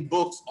read in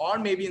books or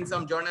maybe in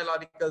some journal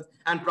articles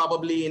and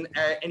probably in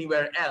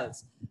anywhere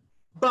else.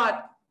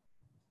 But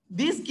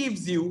this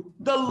gives you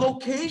the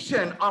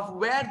location of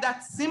where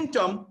that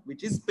symptom,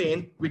 which is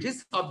pain, which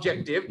is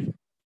subjective,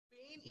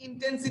 pain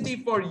intensity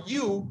for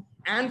you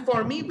and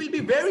for me will be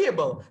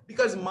variable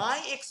because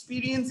my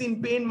experience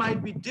in pain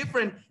might be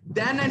different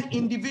than an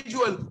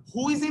individual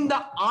who is in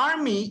the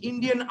army,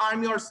 Indian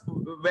army or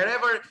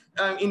wherever,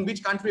 in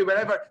which country,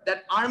 wherever,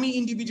 that army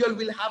individual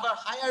will have a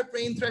higher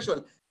pain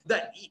threshold.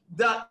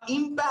 The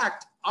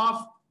impact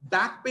of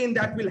back pain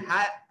that will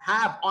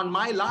have on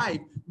my life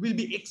will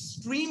be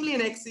extremely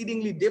and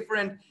exceedingly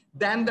different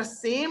than the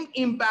same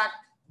impact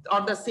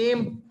or the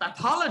same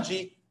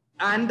pathology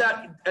and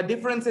the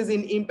differences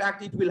in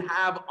impact it will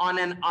have on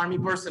an army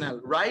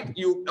personnel, right?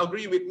 You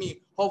agree with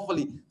me,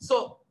 hopefully.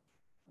 So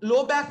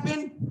low back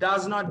pain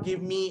does not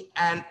give me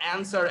an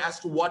answer as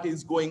to what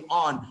is going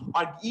on,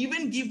 or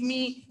even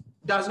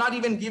does not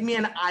even give me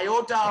an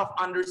iota of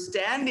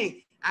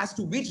understanding as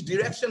to which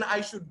direction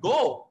I should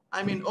go.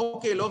 I mean,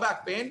 okay, low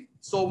back pain,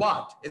 so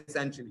what,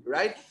 essentially,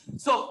 right?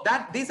 So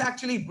this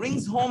actually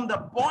brings home the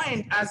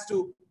point as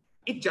to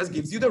it just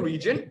gives you the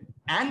region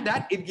and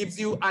that it gives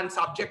you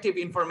subjective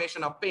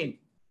information of pain.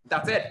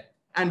 That's it.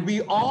 And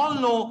we all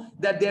know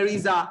that there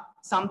is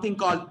something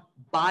called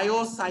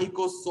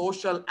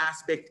biopsychosocial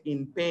aspect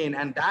in pain,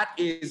 and that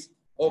is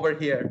over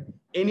here.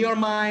 In your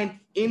mind,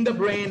 in the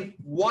brain,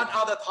 what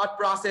are the thought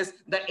process,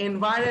 the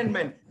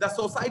environment, the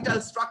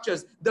societal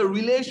structures, the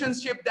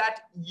relationship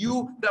that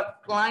the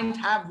client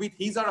have with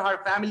his or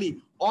her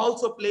family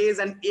also plays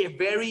a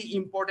very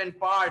important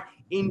part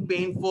in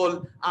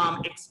painful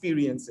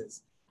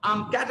experiences.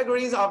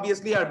 Categories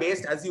obviously are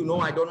based, as you know,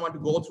 I don't want to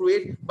go through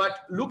it, but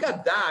look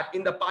at that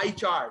in the pie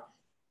chart.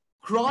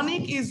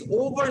 Chronic is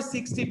over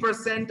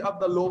 60% of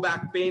the low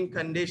back pain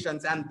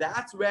conditions, and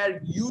that's where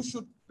you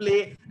should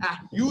play a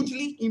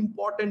hugely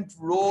important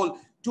role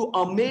to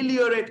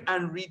ameliorate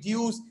and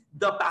reduce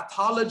the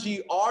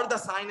pathology or the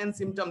sign and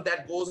symptom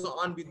that goes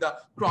on with the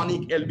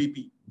chronic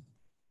LBP.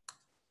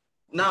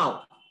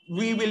 Now,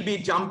 we will be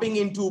jumping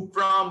into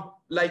from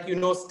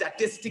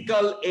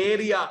statistical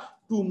area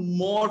to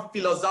more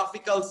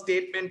philosophical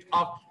statement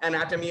of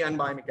anatomy and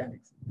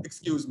biomechanics.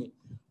 Excuse me.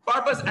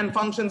 Purpose and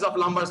functions of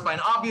lumbar spine.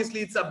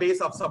 Obviously, it's a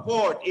base of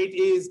support. It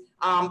is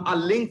a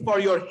link for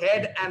your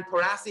head and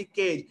thoracic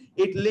cage.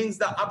 It links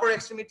the upper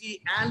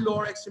extremity and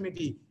lower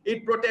extremity.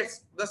 It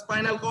protects the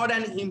spinal cord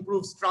and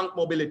improves trunk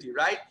mobility,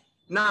 right?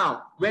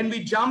 Now, when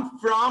we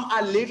jump from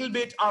a little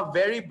bit of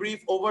very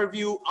brief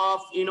overview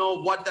of,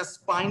 what the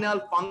spinal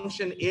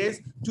function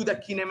is to the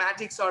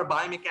kinematics or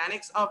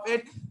biomechanics of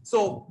it.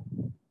 So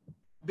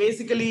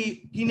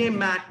basically,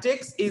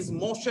 kinematics is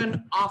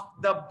motion of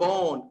the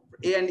bone.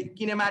 And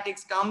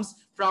kinematics comes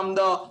from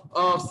the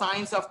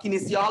science of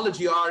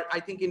kinesiology, or I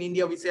think in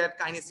India we say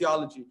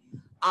kinesiology.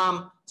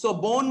 So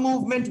bone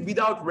movement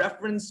without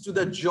reference to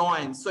the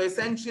joints. So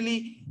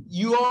essentially,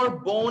 your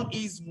bone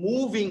is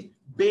moving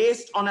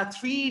based on a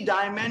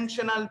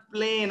three-dimensional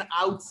plane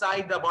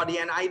outside the body.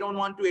 And I don't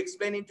want to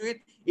explain into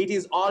it. It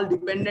is all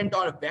dependent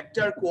on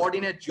vector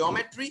coordinate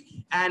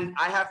geometry. And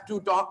I have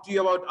to talk to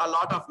you about a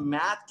lot of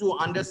math to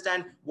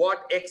understand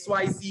what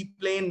XYZ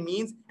plane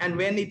means. And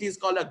when it is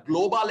called a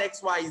global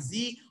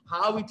XYZ,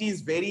 how it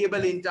is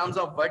variable in terms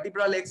of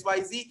vertebral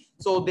XYZ.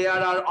 So there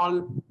are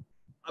all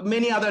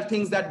many other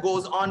things that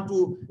goes on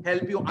to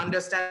help you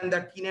understand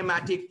the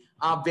kinematic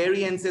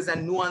variances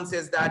and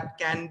nuances that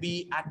can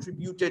be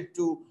attributed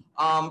to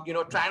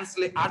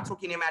translate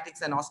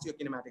arthrokinematics and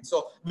osteokinematics.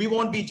 So we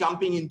won't be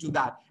jumping into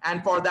that.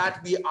 And for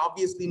that, we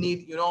obviously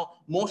need,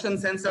 motion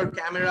sensor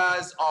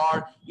cameras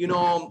or,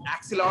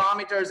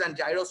 accelerometers and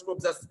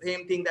gyroscopes, the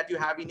same thing that you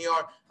have in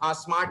your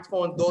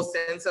smartphone. Those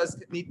sensors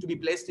need to be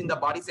placed in the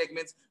body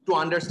segments to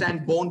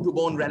understand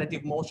bone-to-bone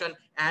relative motion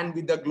and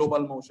with the global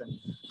motion.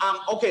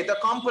 Okay, the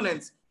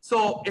components.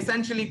 So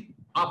essentially,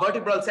 a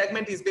vertebral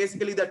segment is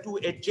basically the two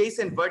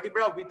adjacent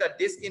vertebra with a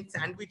disc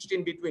sandwiched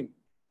in between.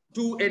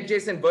 Two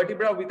adjacent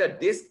vertebra with a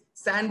disc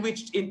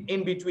sandwiched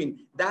in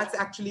between. That's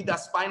actually the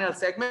spinal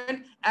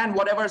segment, and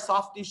whatever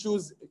soft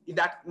tissues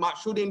that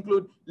should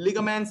include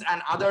ligaments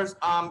and others,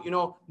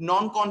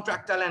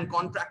 non-contractile and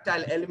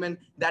contractile element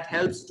that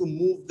helps to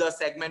move the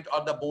segment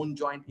or the bone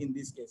joint in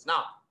this case.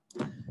 Now,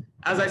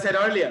 As I said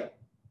earlier,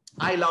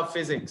 I love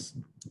physics.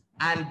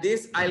 And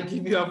this, I'll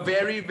give you a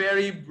very,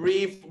 very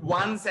brief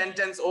one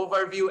sentence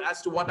overview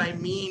as to what I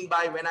mean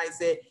by when I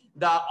say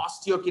the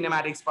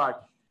osteokinematics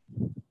part.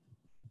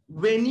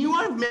 When you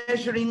are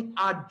measuring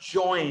a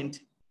joint,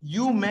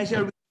 you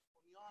measure with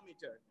a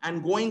goniometer.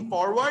 And going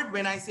forward,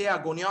 when I say a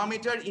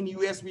goniometer, in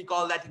US, we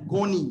call that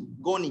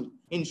goni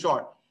in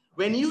short.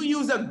 When you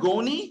use a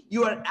goni,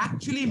 you are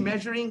actually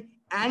measuring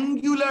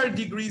angular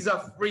degrees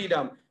of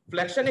freedom,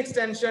 flexion,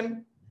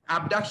 extension,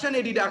 abduction,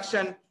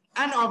 adduction,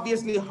 and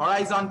obviously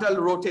horizontal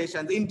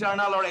rotations,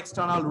 internal or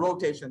external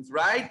rotations,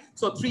 right?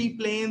 So 3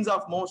 planes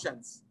of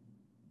motions.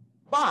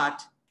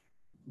 But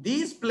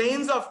these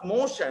planes of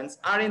motions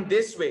are in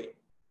this way.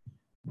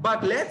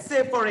 But let's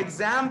say, for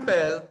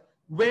example,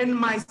 when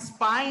my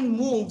spine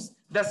moves,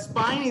 the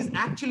spine is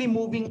actually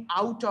moving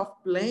out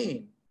of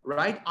plane,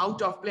 right?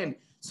 Out of plane.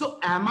 So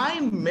am I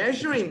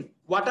measuring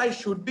what I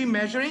should be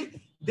measuring?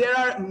 There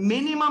are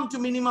minimum to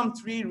minimum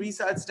 3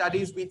 research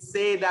studies which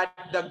say that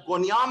the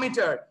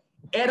goniometer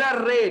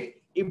error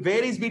rate, it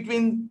varies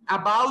between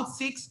about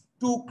 6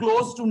 to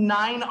close to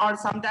 9 or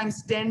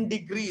sometimes 10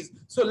 degrees.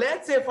 So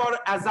let's say, for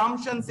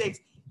assumption's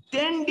sake,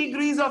 10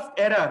 degrees of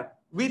error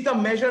with a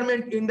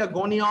measurement in the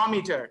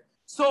goniometer.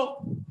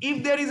 So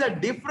if there is a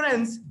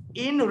difference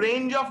in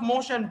range of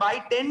motion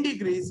by 10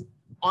 degrees,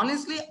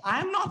 honestly,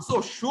 I'm not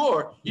so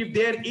sure if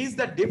there is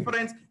the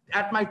difference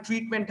that my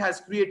treatment has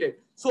created.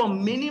 So a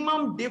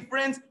minimum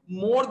difference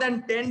more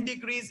than 10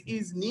 degrees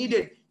is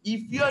needed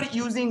if you're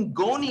using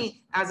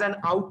goni as an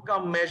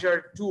outcome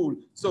measure tool.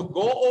 So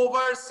go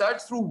over,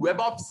 search through Web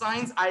of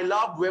Science. I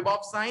love Web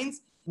of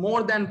Science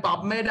more than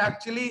PubMed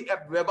actually.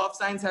 Web of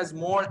Science has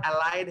more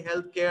allied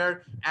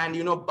healthcare and,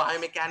 you know,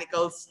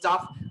 biomechanical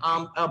stuff,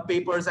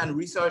 papers and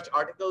research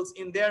articles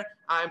in there.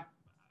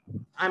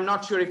 I'm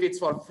not sure if it's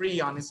for free,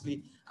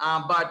 honestly,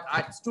 but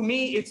to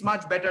me, it's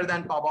much better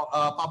than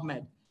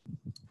PubMed.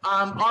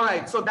 All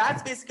right, so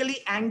that's basically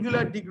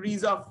angular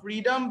degrees of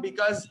freedom,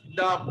 because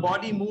the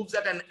body moves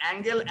at an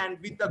angle, and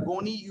with the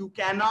goni, you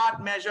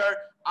cannot measure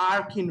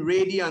arc in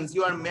radians.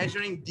 You are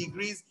measuring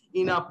degrees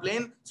in a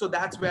plane. So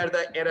that's where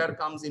the error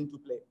comes into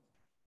play.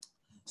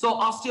 So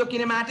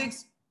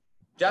osteokinematics,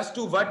 just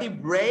 2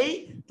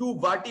 vertebrae, 2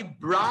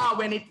 vertebra,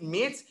 when it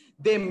meets,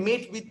 they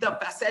meet with the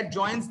facet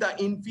joints, the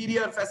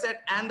inferior facet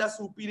and the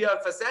superior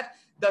facet.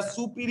 The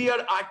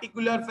superior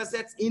articular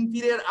facets,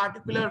 inferior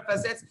articular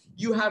facets,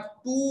 you have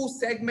 2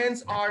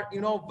 segments or, you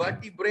know,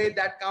 vertebrae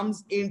that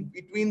comes in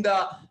between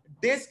the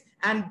disc.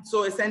 And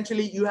so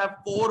essentially you have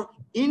 4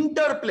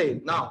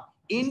 interplay. Now,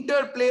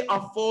 interplay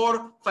of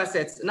 4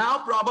 facets.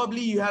 Now,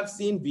 probably you have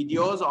seen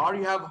videos or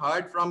you have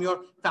heard from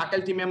your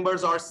faculty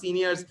members or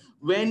seniors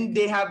when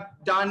they have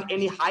done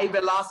any high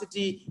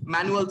velocity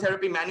manual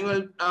therapy,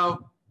 manual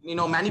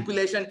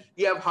manipulation,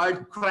 you have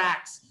heard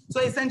cracks. So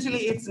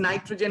essentially it's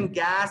nitrogen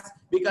gas,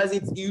 because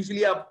it's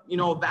usually a,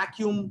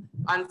 vacuum.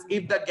 And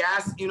if the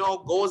gas,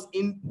 goes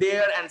in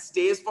there and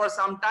stays for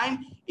some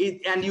time,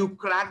 and you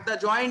crack the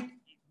joint,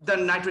 the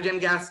nitrogen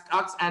gas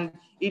sucks and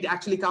it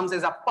actually comes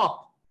as a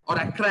pop or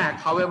a crack,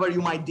 however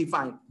you might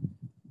define.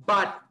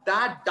 But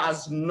that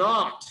does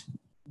not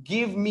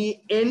give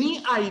me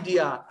any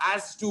idea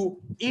as to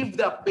if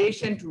the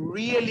patient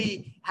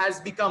really has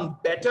become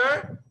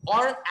better,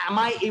 or am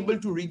I able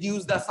to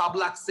reduce the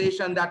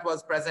subluxation that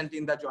was present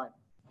in the joint.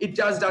 It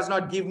just does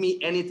not give me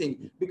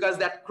anything, because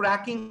that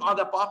cracking or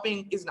the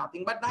popping is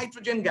nothing but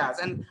nitrogen gas,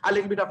 and a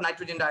little bit of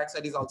nitrogen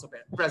dioxide is also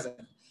present.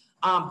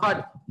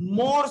 But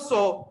more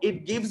so,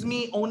 it gives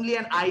me only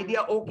an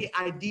idea, okay,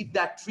 I did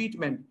that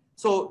treatment.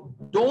 So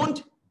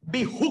don't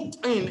be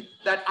hooked in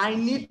that I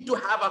need to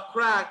have a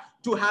crack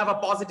to have a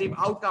positive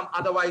outcome,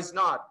 otherwise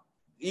not.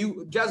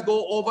 You just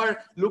go over,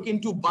 look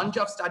into a bunch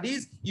of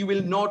studies, you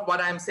will note what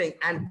I'm saying.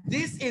 And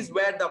this is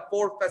where the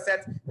 4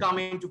 facets come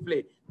into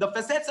play. The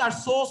facets are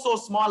so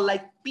small,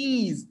 like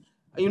peas,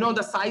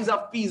 the size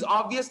of peas.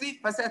 Obviously,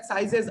 facet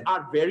sizes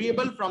are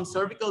variable from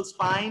cervical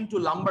spine to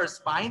lumbar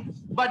spine,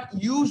 but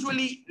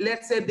usually,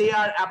 let's say they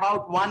are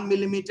about 1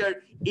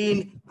 millimeter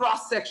in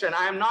cross section.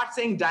 I am not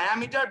saying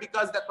diameter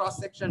because the cross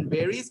section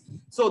varies.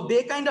 So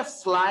they kind of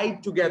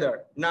slide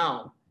together.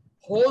 Now,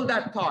 hold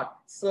that thought,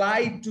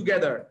 slide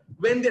together.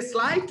 When they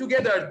slide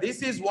together,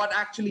 this is what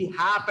actually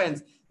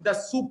happens. The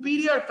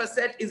superior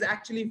facet is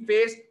actually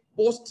faced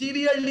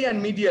posteriorly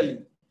and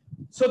medially.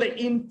 So the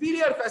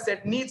inferior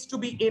facet needs to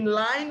be in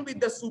line with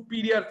the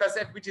superior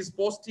facet, which is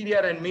posterior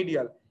and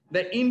medial.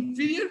 The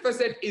inferior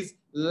facet is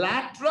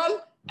lateral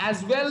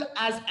as well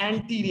as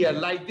anterior,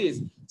 like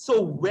this.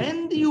 So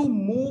when you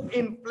move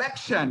in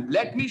flexion,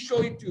 let me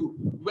show it to you.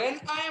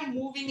 When I am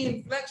moving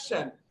in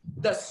flexion,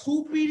 the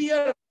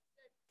superior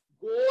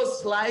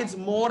slides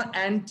more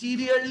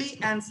anteriorly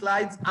and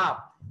slides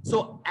up.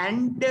 So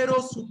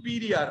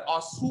antero-superior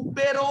or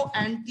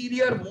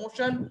supero-anterior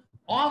motion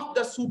of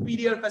the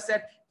superior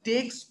facet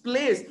takes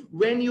place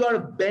when you are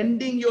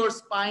bending your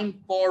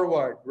spine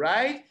forward,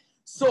 right?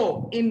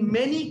 So in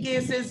many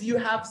cases, you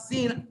have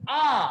seen,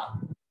 someone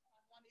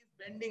is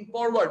bending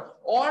forward,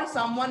 or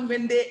someone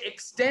when they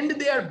extend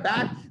their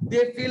back,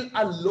 they feel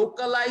a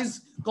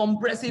localized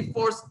compressive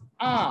force.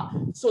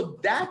 So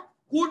that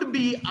could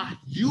be a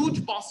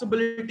huge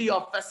possibility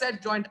of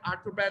facet joint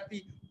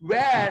arthropathy,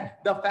 where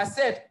the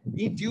facet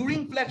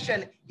during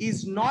flexion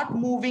is not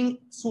moving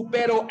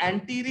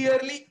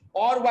supero-anteriorly,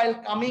 or while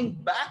coming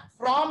back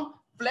from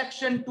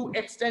flexion to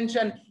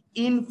extension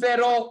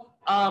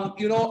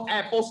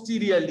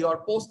posteriorly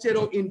or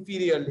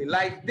postero-inferiorly,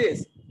 like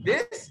this,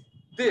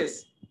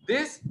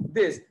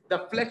 the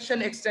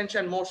flexion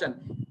extension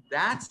motion.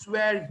 That's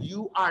where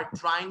you are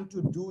trying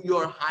to do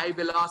your high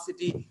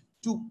velocity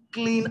to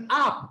clean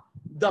up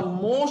the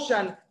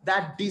motion,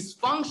 that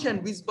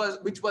dysfunction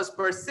which was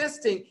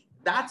persisting.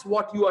 That's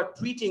what you are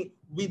treating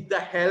with the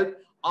help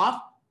of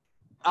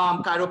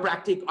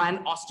chiropractic and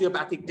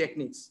osteopathic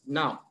techniques.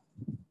 Now,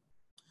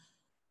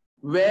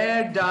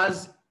 where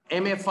does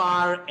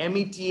MFR,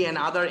 MET, and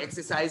other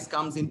exercise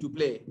comes into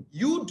play?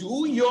 You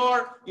do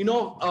your,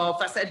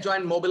 facet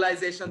joint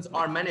mobilizations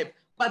or manip,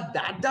 but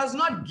that does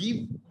not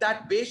give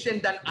that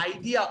patient an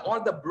idea, or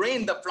the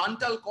brain, the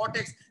frontal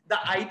cortex, the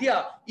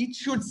idea it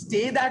should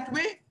stay that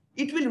way.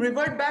 It will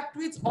revert back to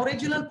its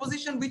original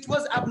position, which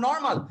was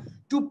abnormal.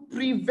 To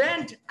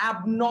prevent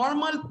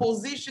abnormal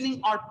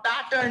positioning or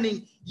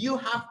patterning, you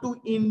have to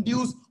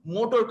induce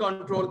motor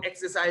control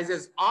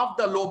exercises of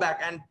the low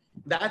back, and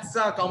that's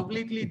a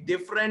completely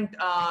different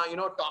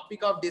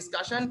topic of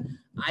discussion.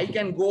 I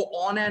can go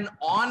on and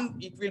on.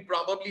 It will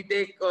probably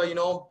take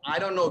I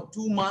don't know,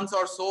 2 months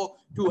or so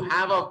to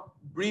have a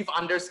brief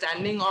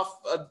understanding of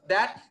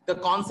that. The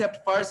concept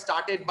first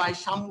started by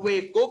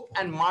Shumway Cook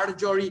and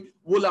Marjorie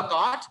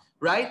Woolacott,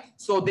 right?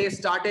 So they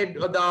started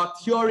the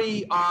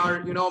theory,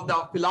 or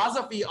the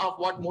philosophy of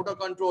what motor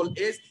control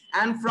is,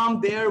 and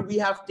from there we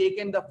have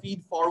taken the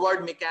feed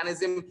forward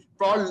mechanism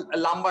for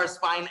lumbar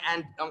spine,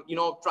 and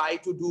try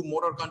to do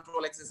motor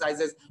control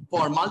exercises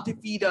for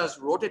multifidus,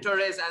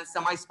 rotatories, and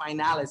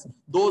semispinalis.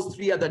 Those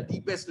three are the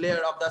deepest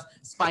layer of the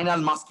spinal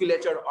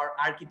musculature or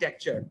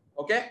architecture.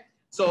 Okay,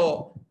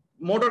 so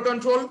motor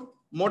control,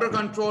 motor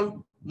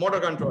control, motor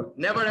control.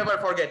 Never ever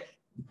forget.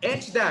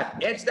 Etch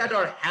that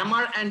or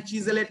hammer and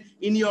chisel it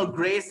in your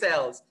gray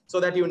cells, so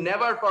that you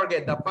never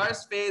forget the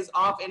first phase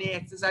of any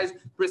exercise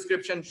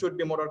prescription should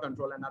be motor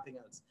control and nothing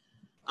else.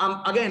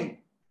 Again,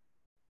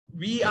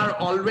 we are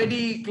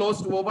already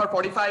close to over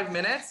 45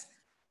 minutes.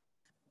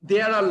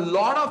 There are a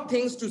lot of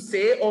things to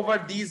say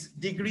over these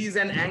degrees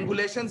and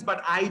angulations,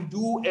 but I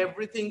do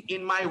everything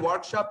in my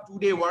workshop,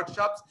 2-day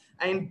workshops,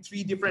 and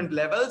 3 different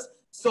levels.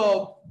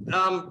 So,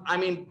 I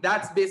mean,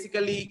 that's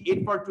basically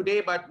it for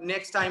today. But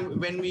next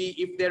time,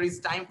 if there is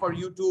time for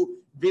you to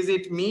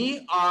visit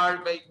me,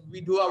 or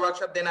we do a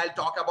workshop, then I'll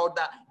talk about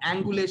the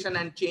angulation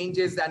and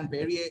changes and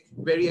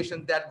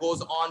variations that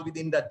goes on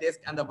within the disc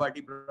and the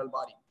vertebral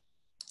body.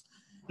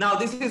 Now,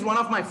 this is one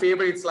of my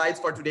favorite slides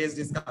for today's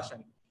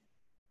discussion.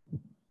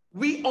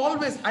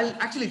 I'll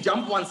actually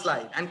jump one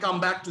slide and come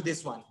back to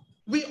this one.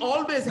 We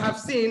always have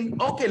seen,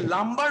 okay,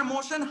 lumbar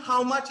motion,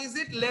 how much is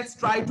it? Let's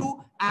try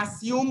to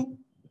assume,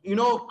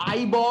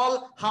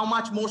 eyeball how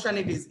much motion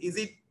it is. Is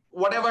it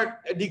whatever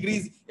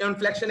degrees in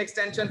flexion,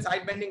 extension,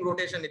 side bending,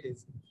 rotation it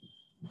is?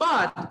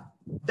 But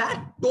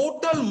that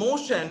total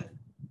motion,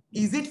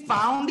 is it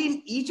found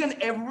in each and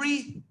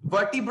every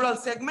vertebral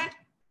segment?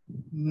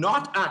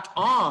 Not at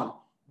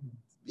all.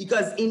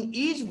 Because in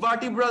each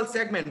vertebral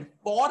segment,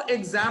 for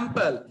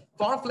example,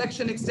 for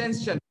flexion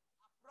extension,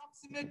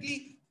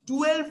 approximately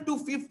 12 to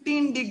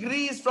 15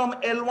 degrees from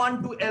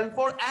L1 to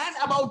L4, and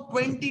about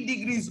 20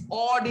 degrees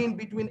odd in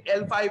between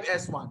L5,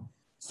 S1.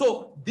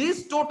 So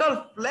this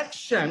total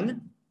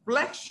flexion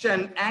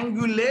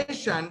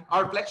angulation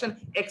or flexion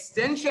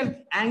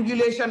extension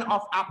angulation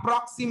of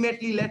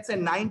approximately, let's say,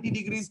 90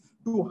 degrees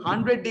to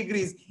 100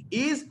 degrees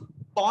is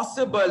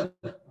possible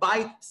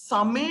by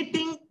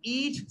summating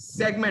each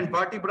segment,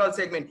 vertebral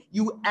segment.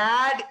 You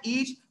add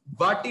each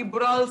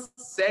vertebral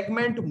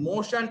segment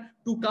motion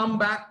to come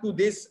back to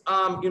this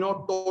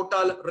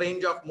total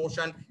range of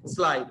motion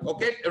slide.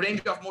 Okay,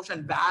 range of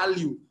motion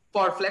value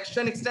for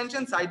flexion,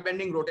 extension, side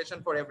bending,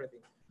 rotation, for everything.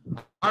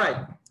 All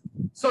right,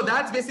 so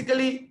that's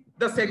basically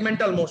the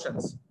segmental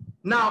motions.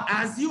 Now,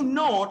 as you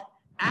note,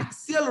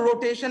 axial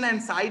rotation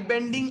and side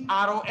bending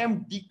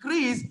ROM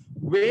decrease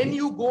when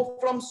you go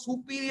from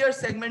superior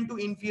segment to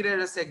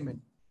inferior segment.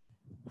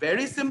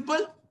 Very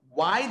simple.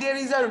 Why there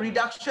is a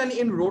reduction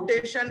in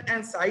rotation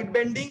and side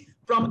bending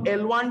from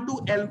L1 to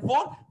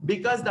L4?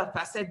 Because the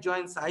facet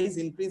joint size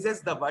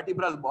increases, the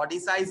vertebral body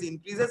size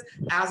increases.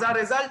 As a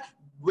result,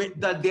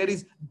 there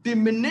is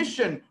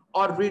diminution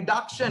or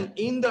reduction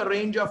in the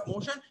range of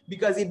motion,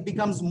 because it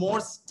becomes more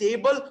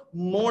stable,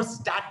 more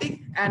static,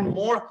 and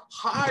more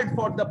hard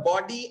for the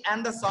body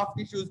and the soft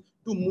tissues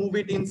to move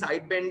it in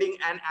side bending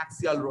and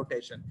axial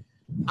rotation.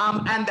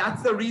 And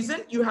that's the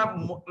reason you have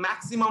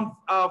maximum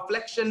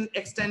flexion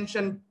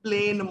extension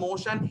plane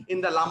motion in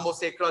the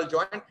lumbosacral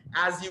joint,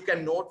 as you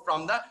can note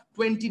from the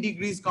 20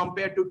 degrees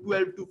compared to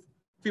 12 to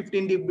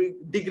 15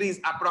 degrees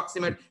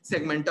approximate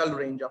segmental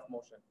range of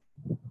motion.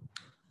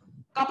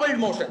 Coupled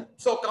motion.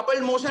 So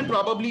coupled motion,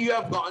 probably you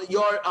have gone,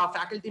 your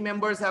faculty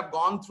members have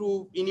gone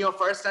through in your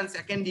first and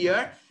second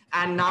year.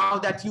 And now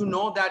that you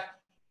know that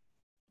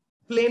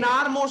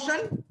planar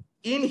motion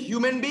in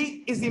human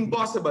being is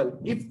impossible.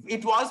 If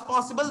it was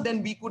possible,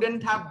 then we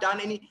couldn't have done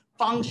any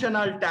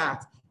functional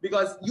task,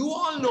 because you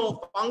all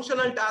know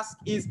functional task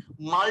is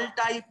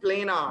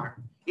multi-planar.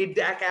 It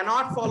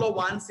cannot follow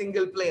one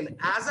single plane.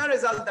 As a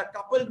result, the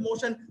coupled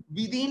motion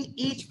within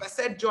each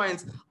facet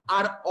joints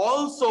are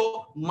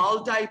also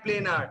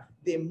multi-planar.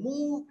 They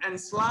move and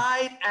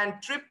slide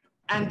and trip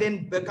and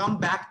then come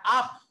back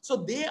up. So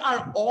they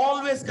are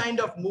always kind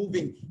of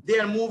moving. They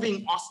are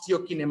moving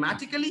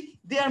osteokinematically.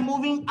 They are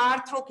moving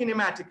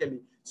arthrokinematically.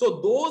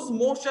 So those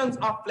motions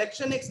of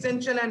flexion,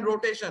 extension, and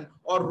rotation,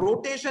 or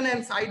rotation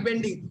and side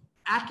bending,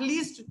 at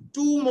least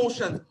 2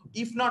 motions,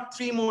 if not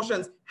 3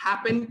 motions,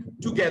 happen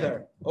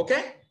together.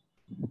 Okay?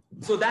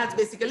 So that's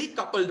basically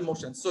coupled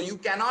motion. So you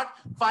cannot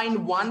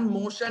find one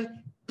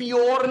motion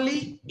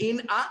purely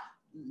in a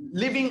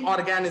living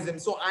organism.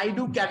 So I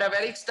do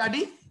cadaveric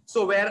study.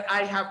 So where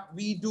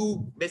we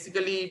do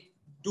basically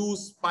do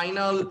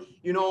spinal,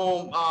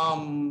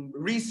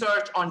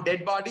 research on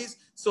dead bodies.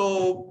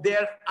 So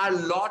there are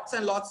lots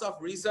and lots of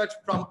research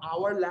from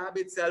our lab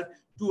itself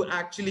to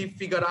actually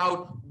figure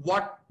out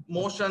what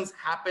motions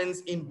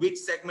happens in which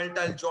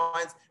segmental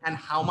joints and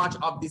how much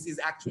of this is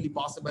actually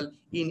possible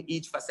in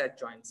each facet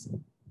joints.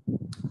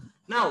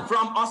 Now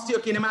from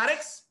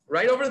osteokinematics,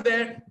 right over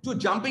there, to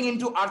jumping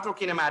into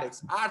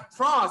arthrokinematics.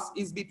 Arthros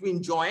is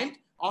between joint,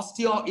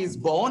 osteo is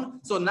bone.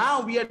 So now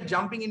we are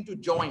jumping into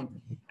joint.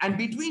 And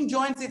between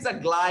joints, it's a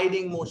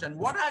gliding motion.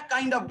 What are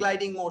kind of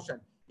gliding motion?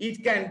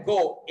 It can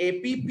go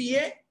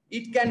APPA,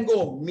 it can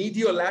go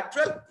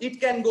mediolateral, it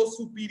can go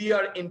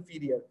superior,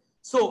 inferior.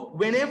 So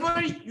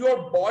whenever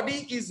your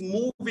body is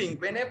moving,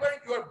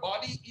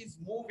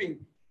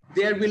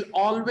 there will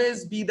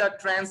always be the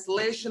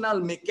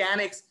translational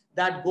mechanics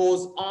that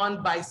goes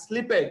on by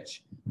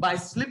slippage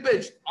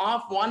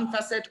of one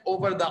facet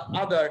over the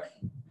other,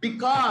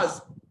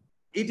 because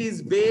it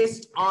is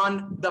based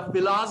on the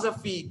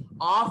philosophy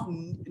of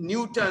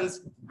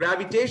Newton's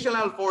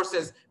gravitational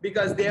forces,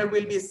 because there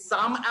will be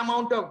some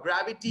amount of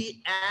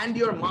gravity and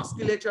your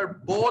musculature,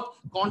 both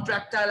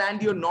contractile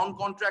and your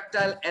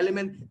non-contractile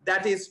element,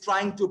 that is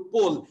trying to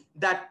pull.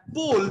 That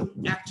pull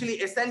actually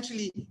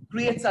essentially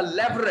creates a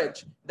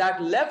leverage.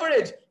 That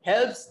leverage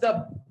helps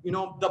the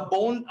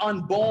bone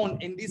on bone,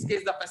 in this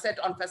case the facet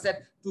on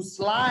facet, to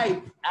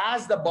slide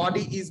as the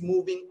body is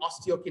moving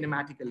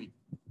osteokinematically.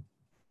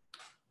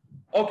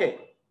 Okay,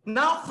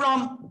 now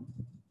from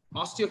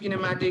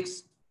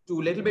osteokinematics to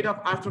a little bit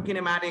of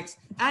arthrokinematics,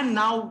 and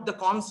now the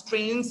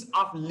constraints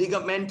of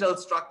ligamental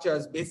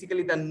structures,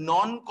 basically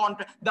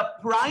the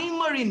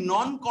primary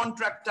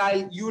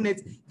non-contractile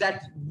units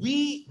that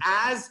we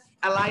as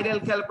allied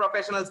health care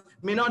professionals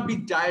may not be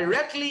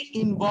directly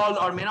involved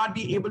or may not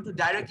be able to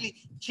directly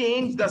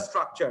change the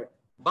structure.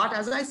 But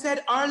as I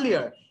said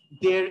earlier,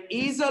 there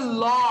is a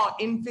law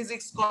in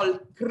physics called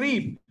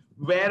creep,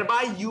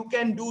 whereby you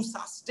can do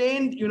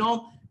sustained,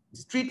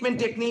 treatment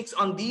techniques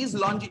on these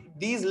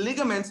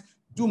ligaments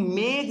to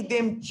make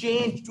them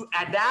change, to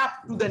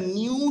adapt to the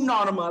new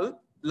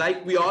normal.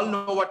 Like we all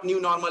know what new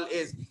normal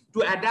is,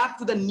 to adapt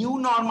to the new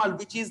normal,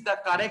 which is the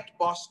correct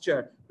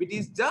posture.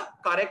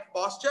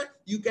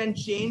 You can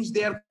change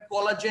their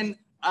collagen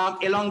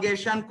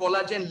elongation,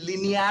 collagen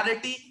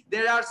linearity.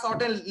 There are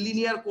certain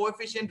linear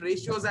coefficient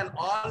ratios and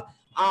all.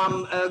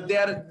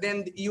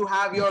 Then you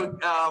have your,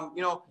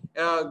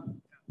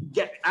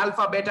 get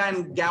alpha, beta,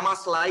 and gamma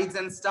slides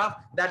and stuff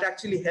that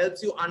actually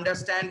helps you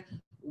understand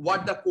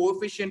what the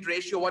coefficient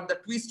ratio, what the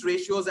twist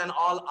ratios and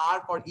all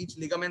are for each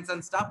ligaments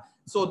and stuff.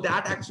 So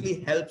that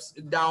actually helps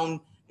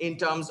down in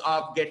terms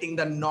of getting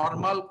the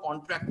normal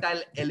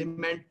contractile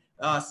element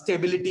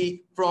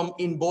stability from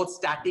in both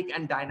static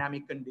and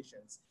dynamic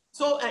conditions.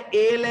 So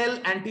ALL,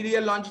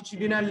 anterior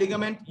longitudinal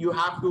ligament, you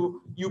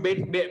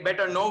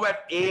better know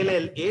what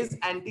ALL is.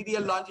 Anterior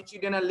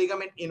longitudinal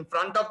ligament in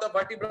front of the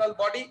vertebral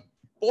body.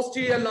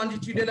 Posterior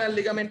longitudinal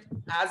ligament,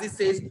 as it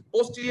says,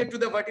 posterior to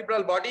the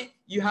vertebral body.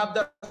 You have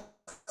the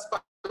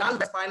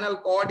spinal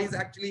cord is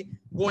actually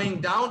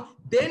going down.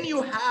 Then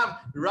you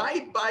have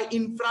right by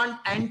in front,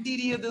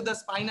 anterior to the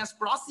spinous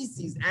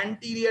processes,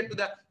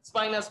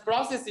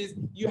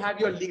 you have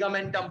your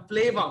ligamentum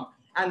flavum.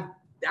 And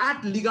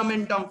that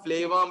ligamentum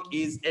flavum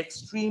is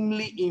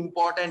extremely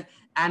important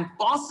and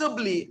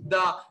possibly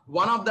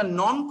one of the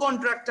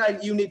non-contractile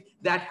unit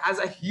that has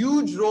a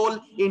huge role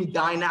in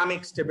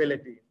dynamic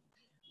stability.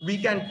 We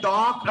can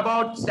talk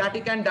about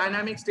static and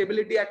dynamic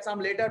stability at some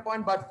later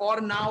point, but for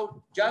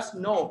now, just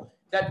know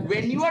that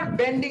when you are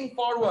bending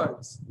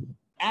forwards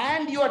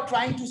and you are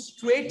trying to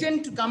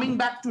straighten to coming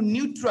back to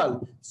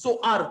neutral, so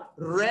our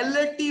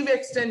relative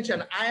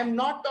extension, I am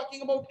not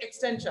talking about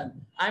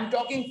extension, I am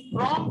talking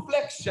from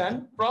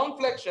flexion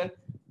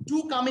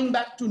to coming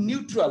back to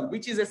neutral,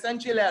 which is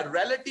essentially a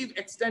relative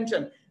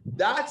extension.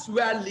 That's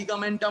where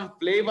ligamentum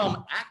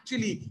flavum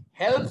actually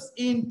helps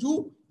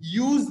into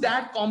use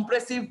that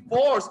compressive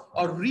force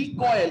or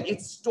recoil.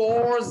 It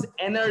stores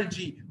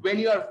energy. When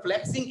you are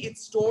flexing, it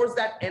stores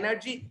that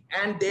energy,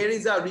 and there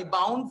is a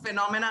rebound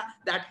phenomena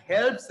that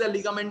helps the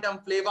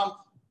ligamentum flavum,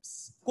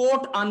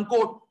 quote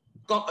unquote,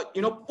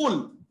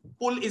 pull.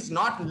 Pull is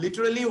not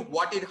literally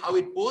how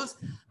it pulls,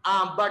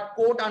 but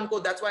quote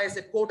unquote, that's why I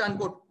said quote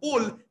unquote,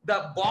 pull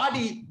the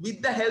body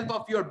with the help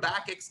of your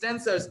back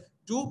extensors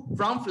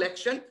from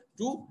flexion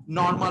to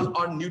normal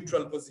or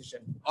neutral position,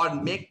 or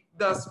make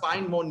the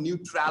spine more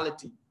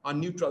neutrality or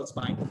neutral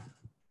spine.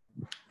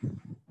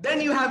 Then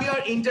you have your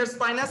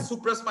interspinous,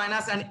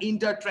 supraspinous, and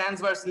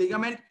intertransverse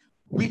ligament,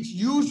 which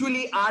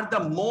usually are the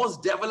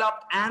most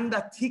developed and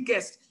the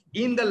thickest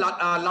in the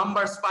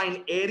lumbar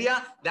spine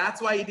area.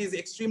 That's why it is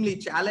extremely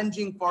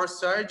challenging for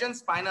surgeons,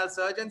 spinal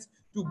surgeons,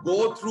 to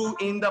go through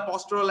in the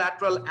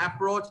posterolateral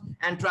approach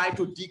and try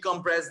to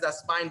decompress the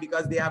spine,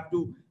 because they have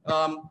to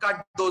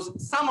cut those.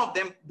 Some of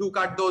them do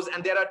cut those,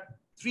 and there are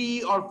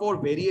 3 or 4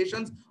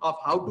 variations of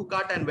how to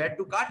cut and where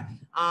to cut.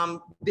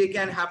 They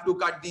can have to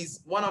cut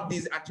one of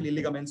these actually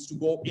ligaments to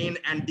go in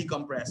and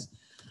decompress.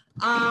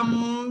 There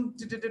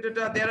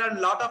are a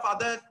lot of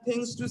other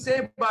things to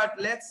say, but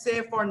let's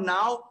say for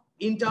now,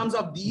 in terms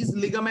of these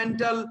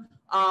ligamental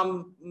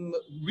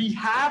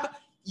rehab,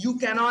 you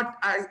cannot,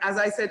 as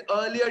I said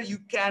earlier, you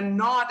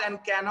cannot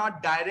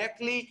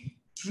directly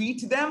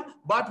treat them,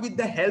 but with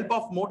the help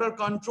of motor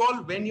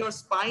control, when your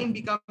spine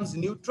becomes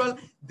neutral,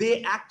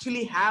 they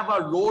actually have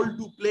a role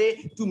to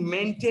play to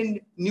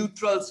maintain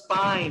neutral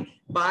spine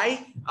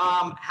by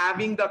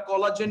having the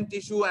collagen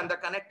tissue and the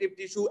connective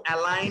tissue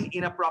align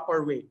in a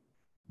proper way.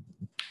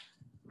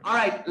 All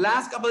right,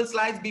 last couple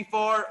slides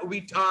before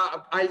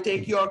I'll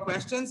take your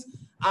questions.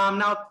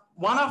 Now,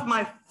 one of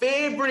my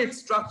favorite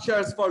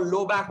structures for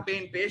low back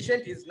pain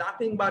patient is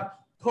nothing but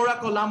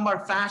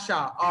thoraculumbar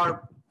fascia,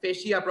 or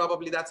fascia,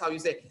 probably that's how you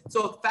say.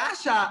 So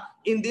fascia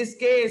in this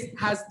case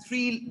has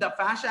 3, the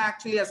fascia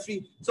actually has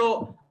 3.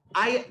 So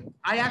I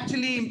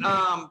actually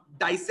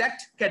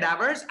dissect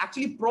cadavers,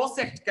 actually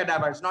prosect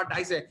cadavers, not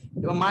dissect.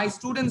 My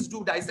students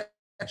do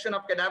dissection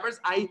of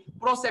cadavers. I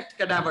prosect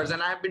cadavers,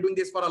 and I have been doing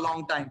this for a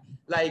long time,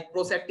 like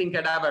prosecting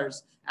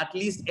cadavers. At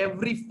least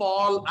every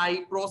fall,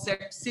 I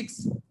prosect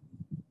 6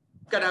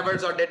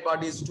 cadavers or dead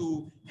bodies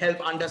to help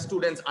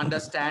students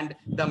understand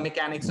the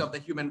mechanics of the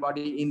human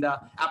body in the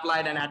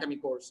applied anatomy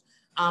course.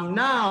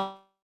 Now,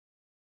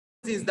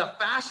 the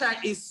fascia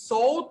is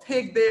so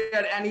thick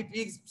there, and it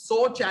is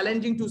so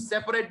challenging to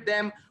separate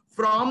them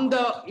from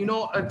the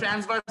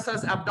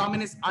transversus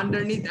abdominis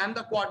underneath and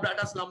the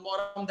quadratus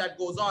lumborum that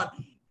goes on.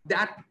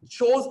 That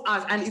shows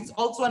us, and it's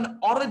also an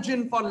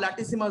origin for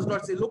latissimus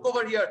dorsi. Look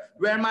over here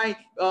where my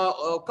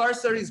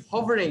cursor is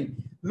hovering.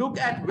 Look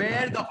at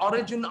where the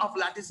origin of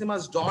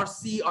latissimus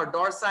dorsi or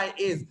dorsi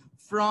is,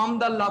 from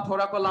the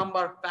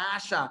thoracolumbar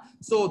fascia.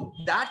 So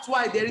that's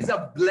why there is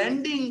a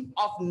blending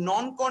of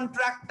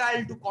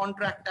non-contractile to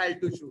contractile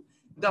tissue.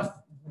 The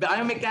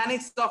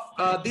biomechanics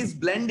of this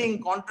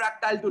blending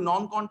contractile to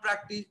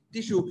non-contractile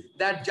tissue,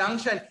 that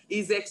junction,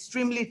 is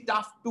extremely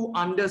tough to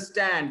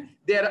understand.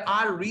 There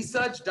are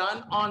research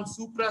done on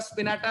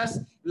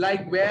supraspinatus,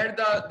 like where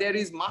there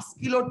is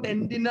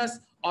musculotendinous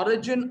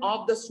origin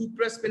of the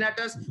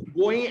supraspinatus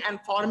going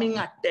and forming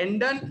a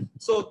tendon.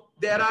 So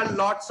there are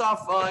lots of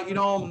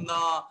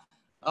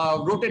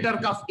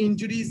rotator cuff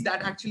injuries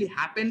that actually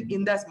happen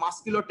in this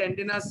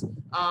musculotendinous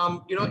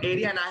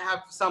area, and I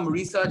have some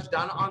research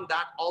done on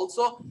that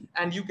also,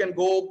 and you can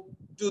go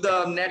to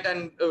the net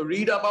and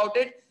read about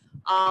it.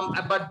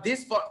 But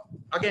this, for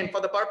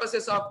the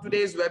purposes of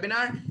today's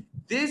webinar,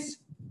 this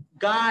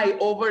guy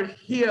over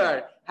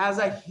here has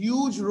a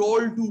huge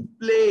role to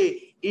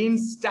play in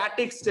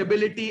static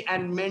stability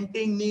and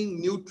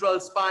maintaining neutral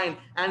spine.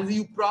 And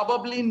you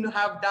probably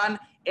have done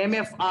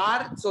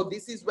MFR. So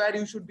this is where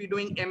you should be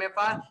doing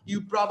MFR. You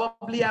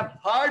probably have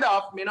heard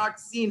of, may not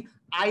seen,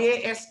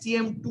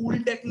 IASTM tool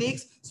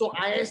techniques. So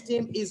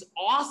IASTM is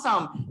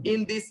awesome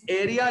in this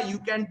area. You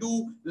can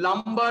do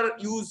lumbar,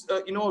 use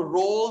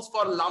rolls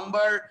for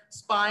lumbar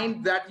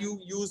spine that you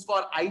use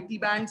for IT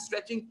band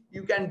stretching.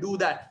 You can do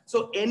that.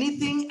 So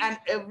anything and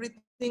everything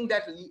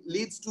that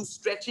leads to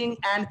stretching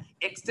and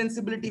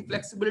extensibility,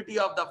 flexibility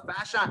of the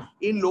fascia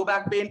in low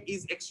back pain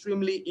is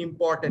extremely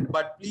important.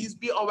 But please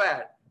be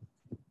aware,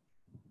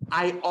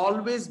 I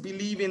always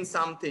believe in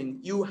something.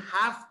 You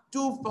have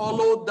to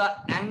follow the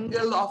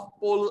angle of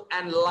pull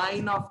and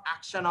line of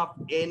action of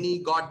any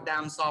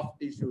goddamn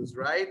soft tissues,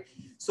 right?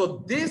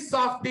 So this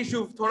soft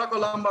tissue,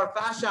 thoracolumbar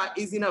fascia,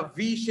 is in a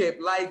V shape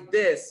like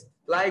this.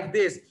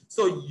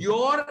 So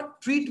your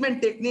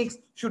treatment techniques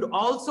should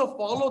also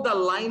follow the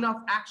line of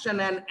action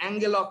and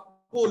angle of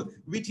pull,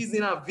 which is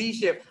in a V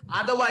shape.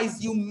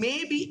 Otherwise, you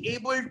may be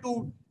able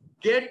to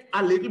get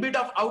a little bit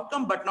of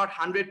outcome, but not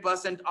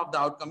 100% of the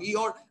outcome.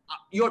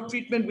 Your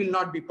treatment will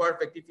not be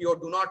perfect if you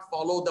do not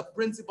follow the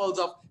principles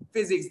of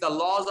physics, the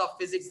laws of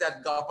physics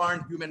that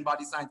govern human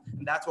body science.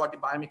 And that's what the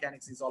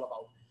biomechanics is all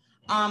about.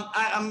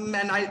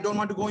 And I don't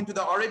want to go into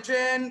the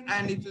origin,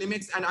 and it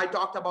limits, and I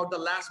talked about the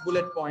last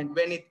bullet point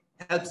when it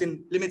helps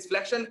in limits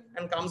flexion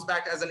and comes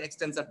back as an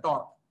extensor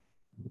torque.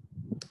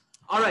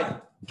 All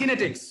right,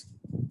 kinetics.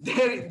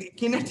 The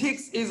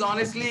kinetics is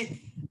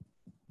honestly,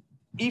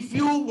 if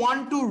you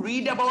want to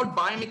read about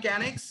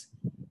biomechanics,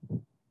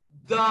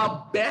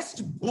 the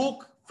best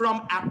book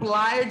from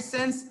applied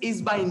sense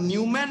is by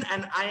Newman,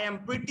 and I am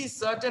pretty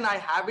certain I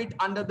have it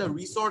under the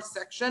resource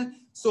section.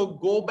 So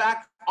go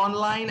back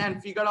online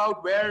and figure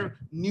out where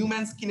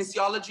Newman's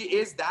kinesiology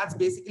is. That's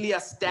basically a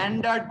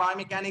standard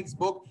biomechanics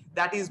book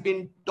that is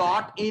being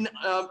taught in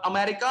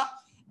America.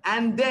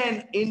 And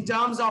then in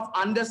terms of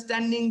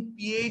understanding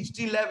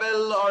PhD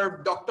level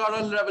or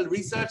doctoral level,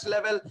 research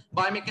level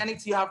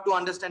biomechanics, you have to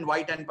understand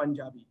White and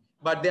Punjabi.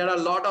 But there are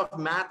a lot of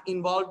math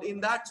involved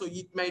in that. So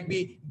it might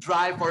be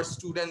dry for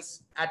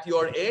students at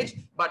your age,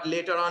 but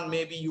later on,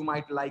 maybe you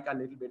might like a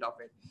little bit of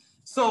it.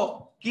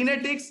 So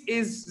kinetics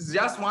is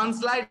just one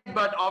slide,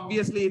 but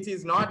obviously it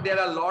is not. There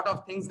are a lot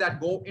of things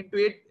that go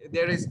into it.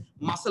 There is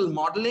muscle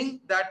modeling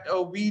that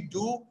we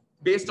do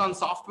based on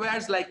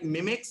softwares like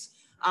Mimics,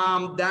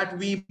 that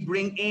we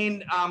bring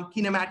in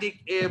kinematic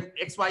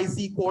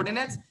XYZ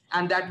coordinates,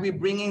 and that we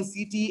bring in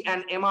CT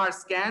and MR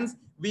scans.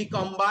 We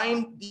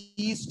combine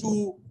these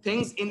two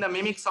things in the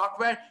Mimic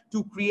software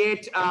to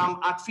create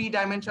a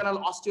three-dimensional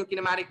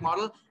osteokinematic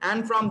model.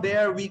 And from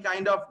there, we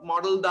kind of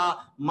model the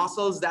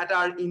muscles that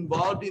are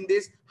involved in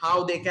this,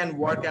 how they can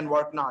work and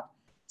work not.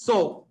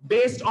 So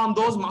based on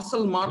those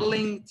muscle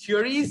modeling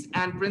theories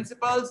and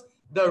principles,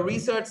 the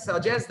research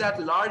suggests that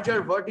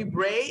larger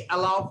vertebrae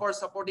allow for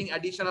supporting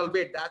additional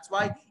weight. That's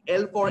why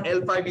L4,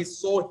 L5 is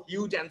so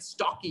huge and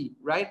stocky,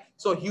 right?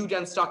 So huge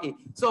and stocky.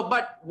 So,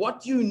 but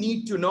what you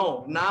need to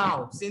know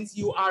now, since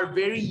you are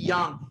very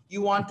young,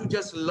 you want to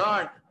just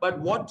learn, but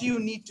what do you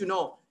need to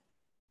know?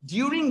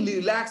 During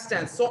relaxed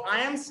stance, so I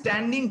am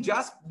standing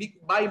just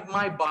by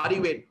my body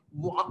weight.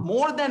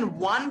 More than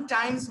 1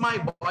 times my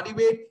body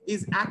weight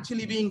is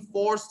actually being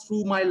forced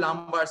through my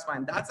lumbar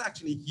spine. That's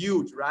actually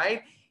huge,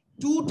 right?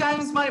 2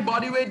 times my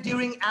body weight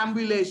during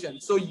ambulation.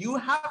 So you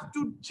have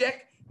to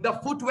check the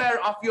footwear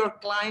of your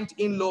client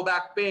in low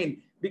back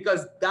pain,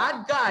 because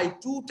that guy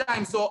 2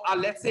 times, so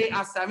let's say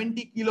a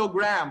 70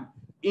 kilogram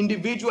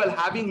individual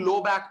having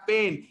low back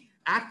pain,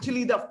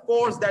 actually the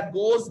force that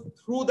goes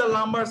through the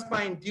lumbar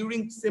spine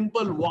during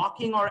simple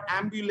walking or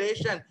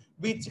ambulation,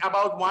 which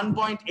about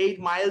 1.8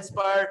 miles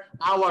per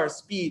hour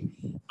speed,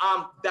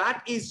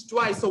 that is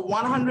twice. So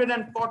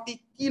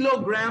 140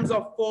 kilograms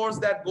of force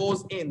that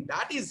goes in.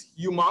 That is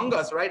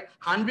humongous, right?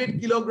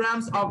 100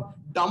 kilograms of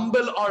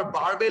dumbbell or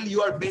barbell,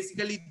 you are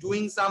basically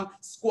doing some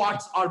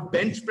squats or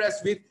bench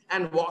press with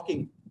and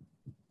walking.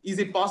 Is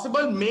it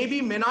possible?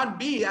 Maybe, may not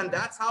be. And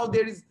that's how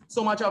there is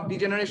so much of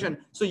degeneration.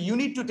 So you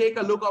need to take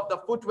a look of the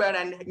footwear,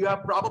 and you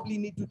have probably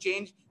need to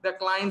change the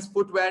client's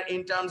footwear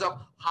in terms of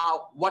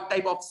what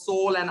type of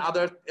sole and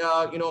other,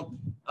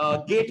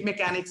 gait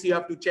mechanics you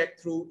have to check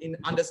through in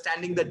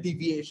understanding the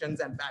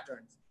deviations and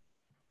patterns.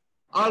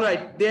 All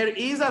right, there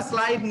is a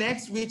slide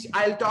next, which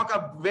I'll talk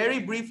very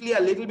briefly a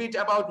little bit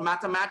about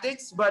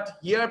mathematics, but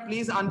here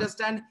please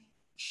understand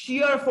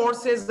shear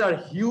forces are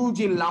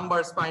huge in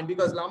lumbar spine,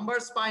 because lumbar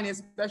spine,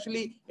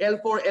 especially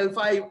L4,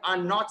 L5, are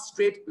not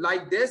straight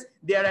like this.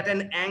 They are at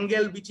an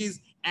angle which is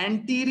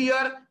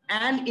anterior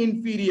and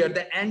inferior.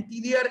 The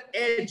anterior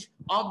edge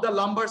of the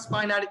lumbar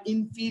spine are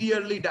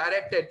inferiorly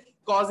directed,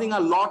 causing a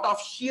lot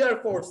of shear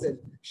forces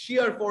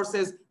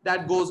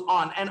that goes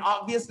on. And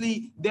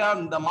obviously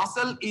the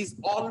muscle is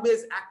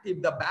always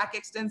active. The back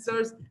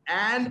extensors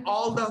and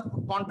all the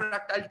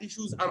contractile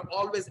tissues are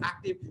always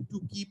active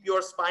to keep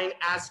your spine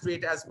as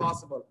straight as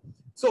possible.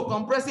 So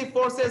compressive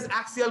forces,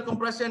 axial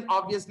compression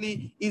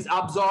obviously is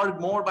absorbed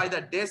more by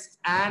the discs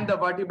and the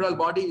vertebral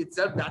body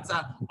itself. That's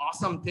an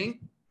awesome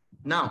thing.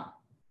 Now,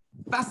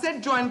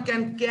 facet joint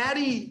can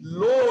carry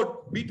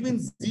load between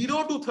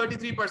 0 to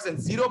 33%.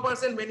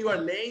 0% when you are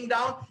laying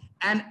down,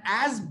 and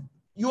as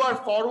you are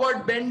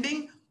forward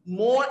bending,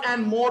 more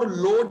and more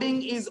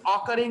loading is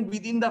occurring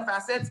within the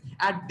facets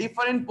at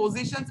different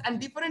positions and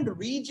different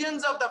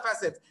regions of the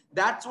facets.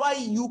 That's why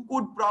you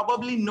could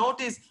probably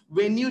notice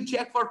when you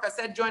check for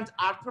facet joint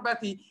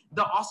arthropathy,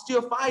 the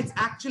osteophytes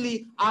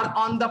actually are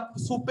on the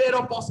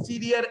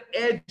supero-posterior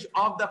edge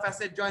of the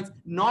facet joints,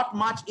 not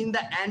much in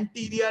the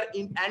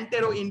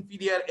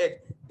antero-inferior edge.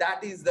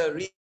 That is the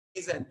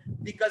reason,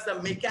 because the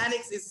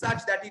mechanics is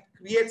such that it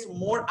creates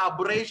more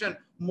aberration,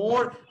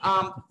 more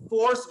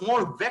force,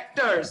 more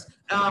vectors,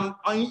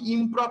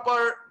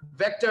 improper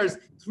vectors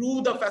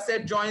through the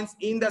facet joints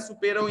in the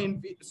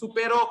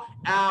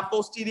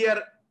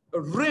supero-posterior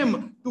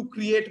rim to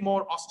create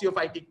more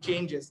osteophytic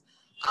changes.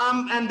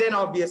 And then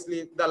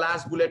obviously the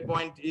last bullet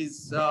point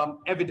is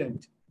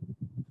evident.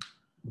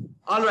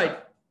 All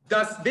right,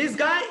 this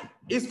guy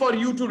is for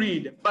you to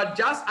read, but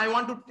just I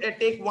want to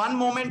take one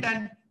moment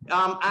and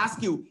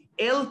ask you,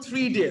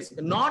 L3 disc,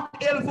 not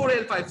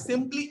L4, L5,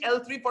 simply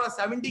L3 for a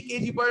 70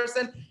 kg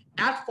person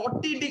at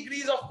 40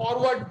 degrees of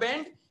forward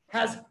bend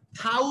has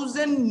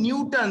 1000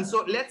 newtons.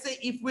 So let's say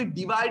if we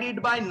divide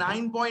it by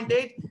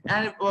 9.8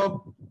 and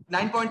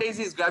 9.8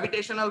 is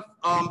gravitational,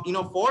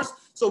 force.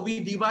 So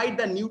we divide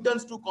the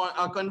newtons to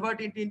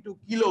convert it into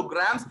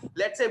kilograms.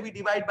 Let's say we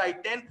divide by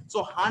 10.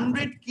 So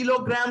 100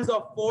 kilograms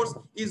of force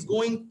is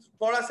going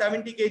for a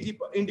 70 kg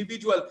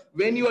individual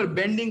when you are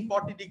bending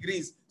 40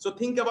 degrees. So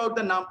think about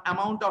the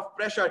amount of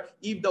pressure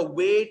if the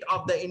weight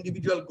of the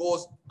individual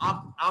goes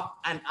up, up,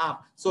 and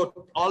up.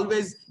 So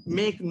always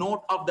make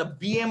note of the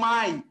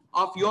BMI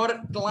of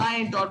your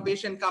client or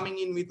patient coming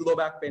in with low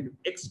back pain.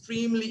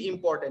 Extremely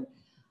important.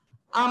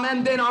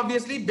 And then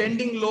obviously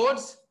bending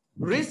loads,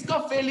 risk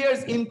of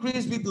failures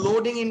increase with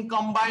loading in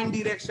combined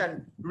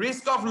direction.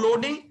 Risk of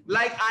loading,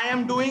 like I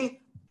am doing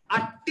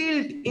a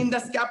tilt in the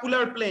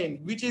scapular plane,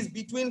 which is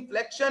between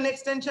flexion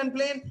extension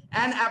plane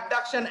and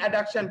abduction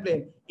adduction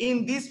plane.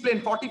 In this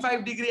plane,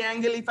 45-degree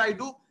angle, if I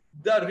do,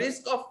 the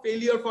risk of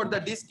failure for the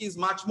disc is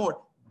much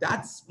more.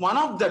 That's one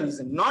of the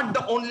reasons, not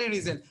the only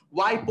reason,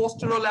 why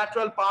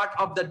posterolateral part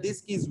of the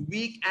disc is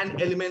weak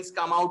and elements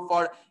come out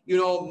for,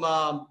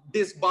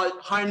 disc bulge,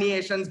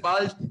 herniations,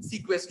 bulge,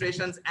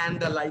 sequestrations, and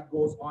the like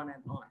goes on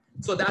and on.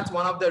 So that's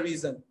one of the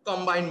reasons,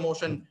 combined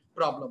motion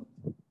problem.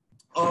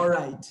 All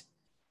right.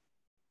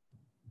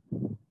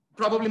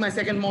 Probably my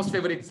second most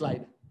favorite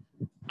slide.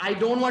 I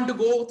don't want to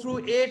go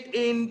through it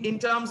in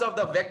terms of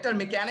the vector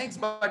mechanics,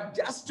 but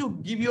just to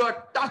give you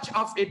a touch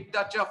of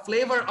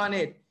flavor on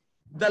it.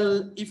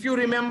 If you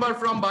remember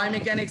from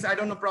biomechanics, I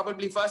don't know,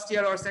 probably first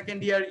year or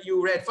second year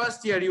you read,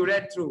 first year you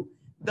read through,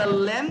 the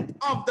length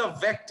of the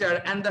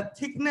vector and the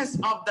thickness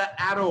of the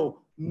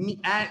arrow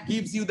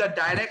gives you the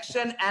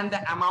direction and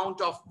the amount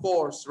of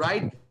force,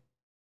 right?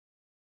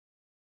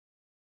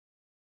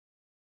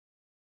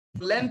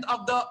 Length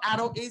of the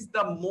arrow is,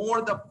 the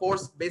more the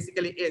force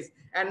basically is.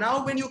 And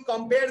now when you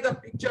compare the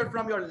picture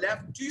from your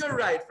left to your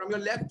right,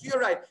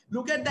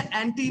 look at the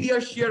anterior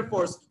shear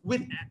force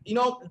with,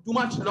 too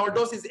much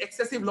lordosis,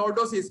 excessive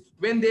lordosis,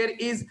 when there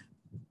is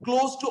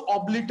close to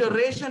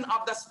obliteration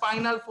of the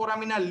spinal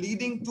foramina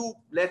leading to,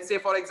 let's say,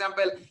 for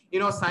example,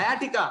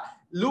 sciatica.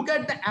 Look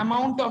at the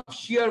amount of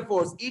shear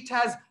force. It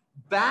has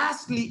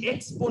vastly,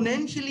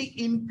 exponentially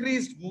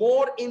increased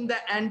more in the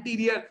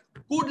anterior,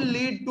 could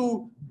lead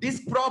to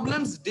disc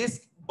problems,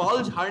 disc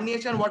bulge,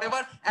 herniation,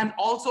 whatever, and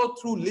also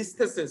through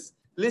listhesis.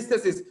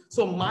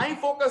 So my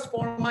focus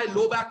for my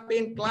low back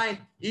pain client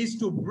is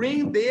to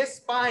bring their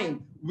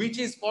spine, which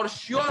is for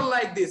sure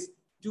like this,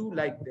 to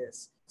like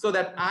this, so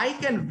that I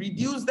can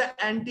reduce the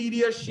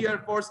anterior shear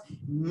force,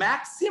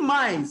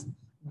 maximize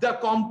the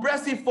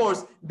compressive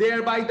force,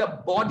 thereby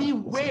the body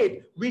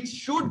weight, which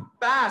should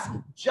pass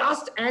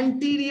just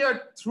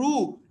anterior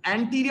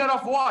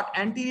of what?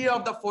 Anterior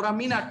of the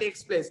foramina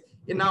takes place.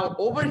 And now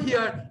over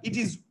here, it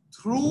is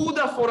through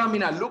the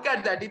foramina. Look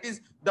at that. It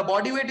is, the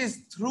body weight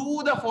is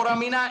through the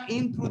foramina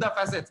in through the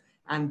facets.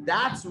 And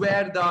that's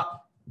where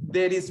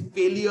there is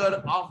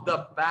failure of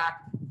the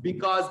back,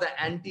 because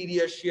the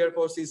anterior shear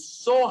force is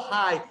so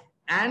high.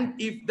 And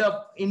if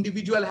the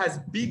individual has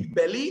big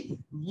belly,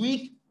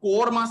 weak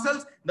core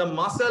muscles, the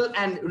muscle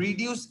and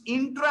reduced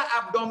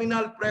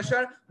intra-abdominal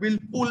pressure will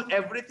pull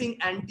everything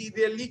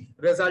anteriorly,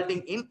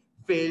 resulting in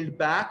failed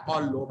back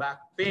or low back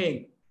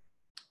pain.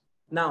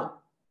 Now,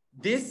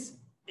 this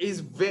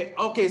is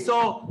okay.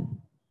 So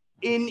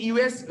in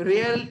US,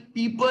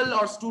 people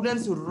or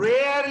students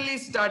rarely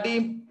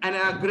study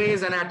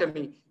Gray's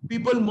anatomy.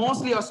 People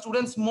mostly, or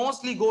students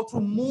mostly, go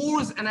through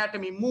Moore's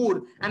anatomy,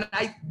 Moore. And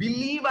I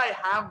believe I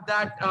have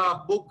that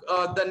book,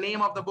 the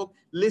name of the book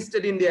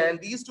listed in there.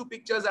 And these two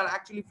pictures are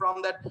actually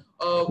from that,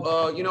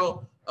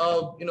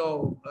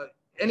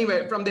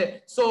 anyway, from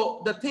there.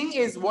 So the thing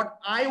is, what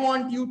I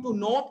want you to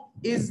know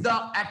is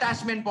the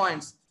attachment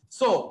points.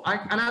 So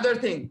another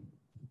thing,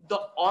 the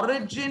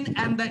origin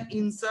and the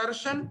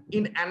insertion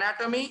in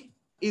anatomy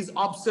is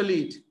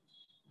obsolete.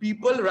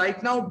 People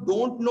right now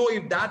don't know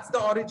if that's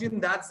the origin,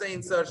 that's the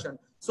insertion.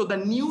 So the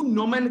new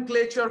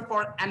nomenclature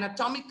for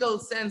anatomical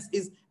sense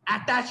is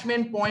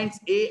attachment points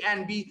A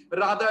and B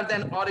rather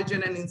than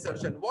origin and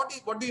insertion.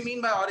 What do you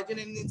mean by origin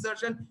and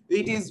insertion?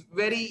 It is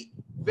very,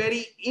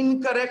 very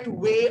incorrect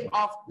way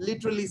of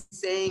literally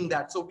saying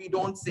that. So we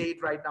don't say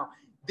it right now.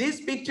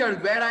 This picture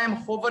where I am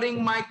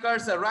hovering my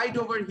cursor right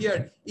over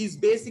here is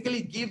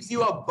basically gives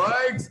you a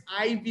bird's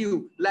eye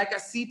view, like a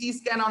CT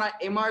scan or an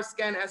MR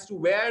scan, as to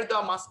where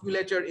the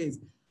musculature is.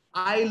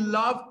 I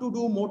love to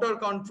do motor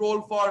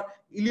control for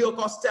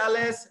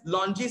iliocostalis,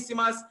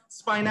 longissimus,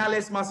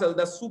 spinalis muscle,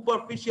 the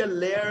superficial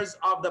layers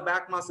of the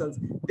back muscles.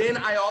 Then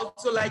I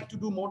also like to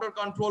do motor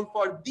control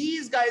for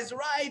these guys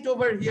right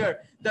over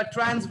here, the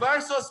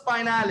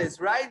transversospinalis,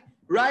 right?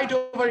 Right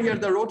over here,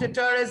 the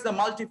rotatorus, the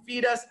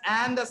multifidus,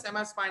 and the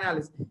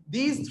semispinalis.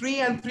 These 3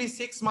 and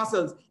 3/6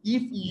 muscles,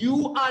 if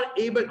you are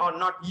able, or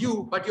not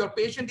you, but your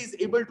patient is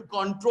able to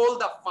control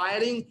the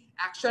firing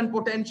action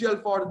potential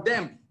for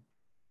them,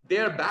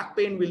 their back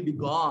pain will be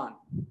gone.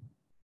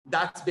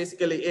 That's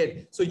basically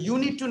it. So you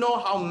need to know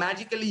how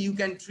magically you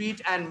can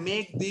treat and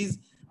make these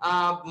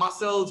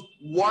muscles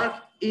work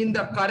in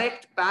the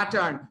correct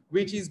pattern,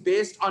 which is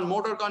based on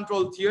motor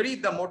control theory.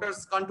 The motor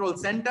control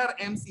center,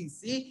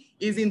 MCC,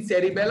 is in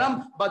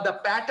cerebellum, but the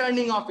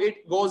patterning of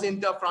it goes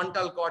into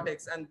frontal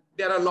cortex. And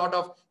there are a lot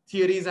of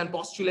theories and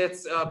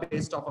postulates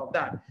based off of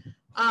that.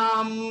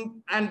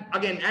 And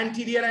again,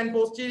 anterior and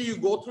posterior, you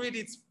go through it.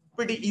 It's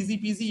pretty easy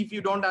peasy. If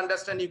you don't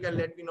understand, you can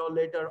let me know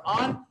later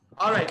on.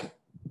 All right.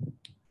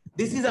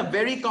 This is a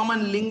very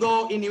common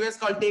lingo in US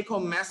called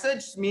take-home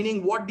message,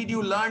 meaning what did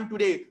you learn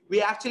today?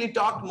 We actually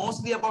talked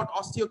mostly about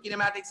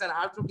osteokinematics and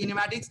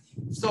arthrokinematics.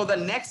 So the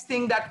next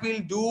thing that we'll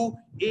do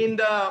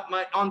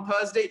on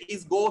Thursday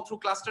is go through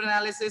cluster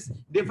analysis,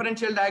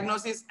 differential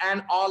diagnosis,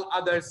 and all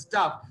other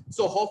stuff.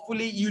 So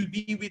hopefully you'll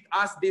be with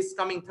us this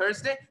coming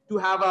Thursday to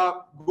have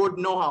a good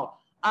know-how.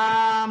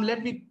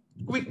 Let me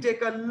quick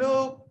take a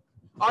look.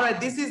 All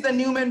right, this is the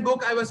Newman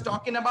book I was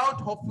talking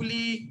about.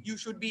 Hopefully you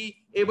should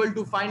be able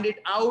to find it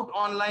out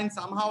online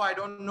somehow. I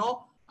don't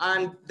know.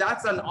 And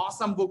that's an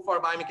awesome book for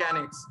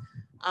biomechanics.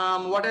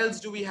 What else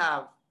do we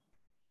have?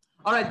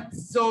 All right,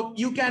 so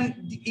you can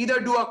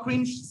either do a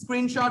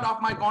screenshot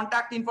of my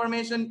contact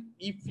information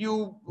if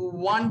you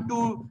want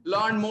to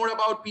learn more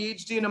about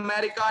PhD in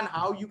America and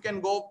how you can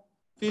go.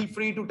 Feel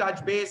free to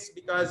touch base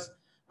because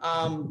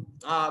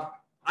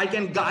I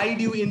can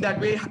guide you in that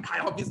way.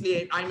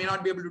 Obviously, I may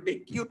not be able to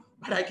take you,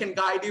 but I can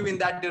guide you in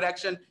that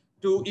direction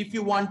to if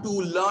you want to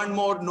learn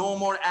more, know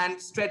more,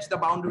 and stretch the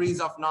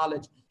boundaries of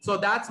knowledge. So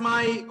that's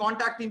my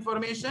contact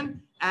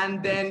information,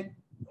 and then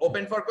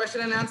open for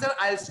question and answer.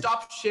 I'll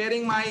stop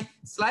sharing my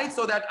slides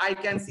so that I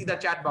can see the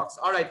chat box.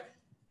 All right,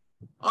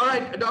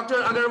 Dr.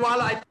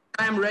 Agarwal, I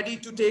am ready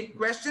to take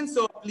questions.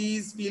 So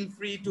please feel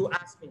free to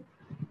ask me.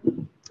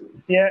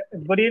 Yeah.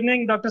 Good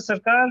evening, Dr.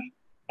 Sarkar.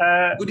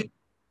 Good evening.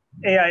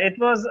 Yeah, it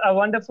was a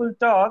wonderful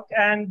talk,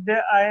 and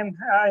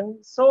I'm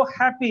so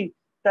happy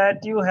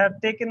that you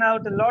have taken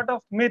out a lot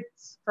of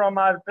myths from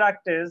our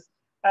practice.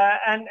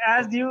 And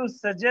as you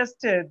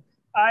suggested,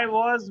 I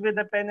was with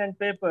a pen and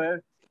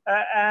paper,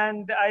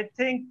 and I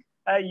think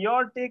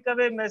your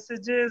takeaway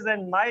messages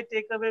and my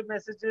takeaway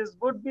messages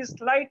would be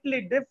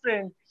slightly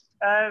different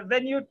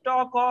when you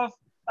talk of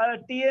a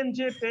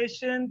TMJ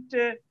patient,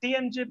 a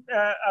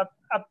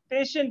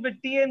patient with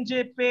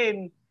TMJ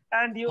pain,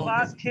 and you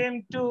ask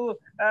him to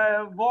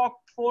walk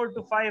 4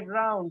 to 5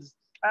 rounds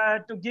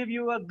to give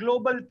you a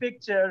global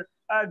picture,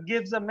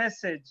 gives a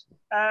message.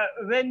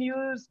 When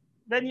you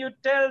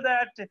tell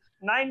that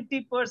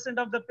 90%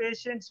 of the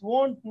patients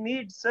won't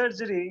need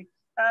surgery,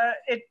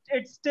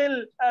 it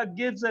still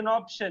gives an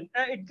option.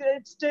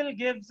 It still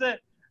gives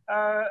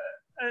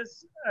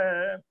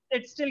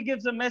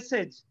a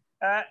message.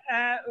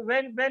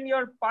 When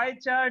your pie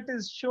chart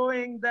is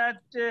showing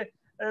that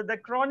the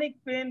chronic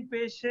pain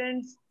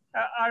patients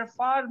are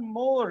far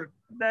more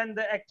than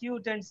the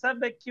acute and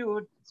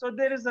subacute, so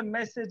there is a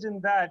message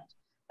in that.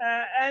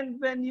 And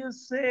when you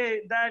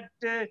say that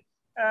the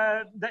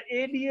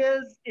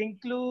ADLs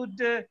include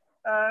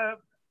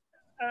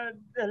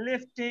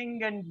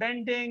lifting and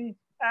bending,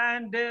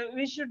 and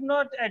we should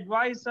not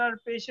advise our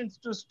patients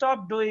to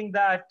stop doing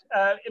that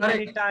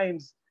many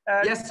times.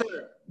 Yes,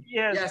 sir.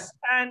 Yes.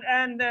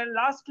 And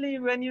lastly,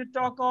 when you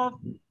talk of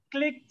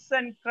clicks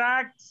and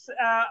cracks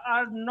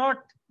are not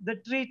the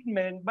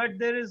treatment, but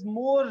there is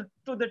more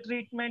to the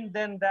treatment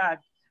than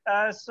that.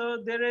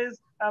 So there is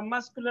a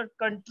muscular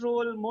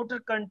control, motor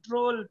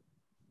control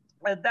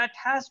that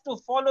has to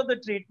follow the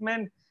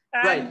treatment.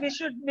 And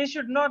we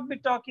should not be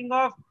talking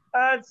of,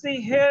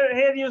 see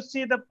here you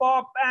see the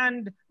pop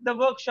and the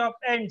workshop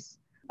ends.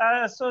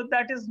 So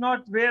that is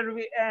not where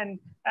we end.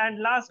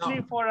 And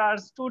lastly, for our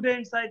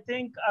students, I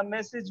think a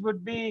message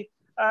would be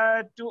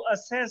to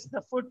assess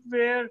the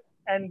footwear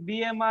and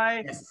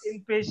BMI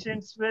in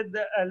patients with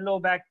low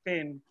back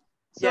pain.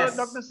 So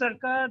Dr.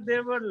 Sarkar,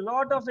 there were a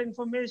lot of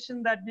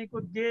information that we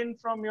could gain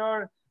from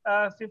your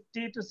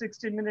 50 to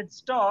 60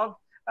 minutes talk,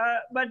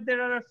 but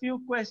there are a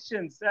few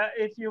questions.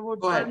 If you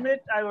would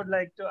permit, I would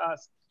like to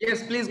ask.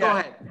 Yes, please go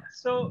ahead.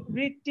 So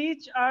we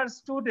teach our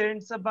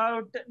students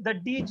about the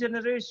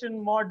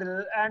degeneration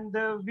model and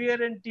the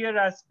wear and tear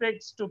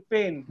aspects to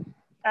pain.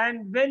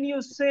 And when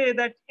you say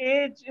that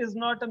age is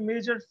not a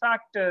major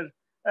factor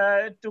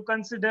to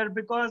consider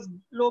because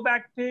low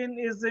back pain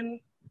is in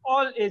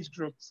all age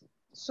groups.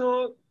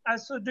 So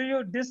do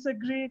you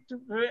disagree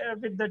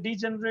with the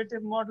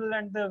degenerative model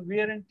and the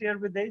wear and tear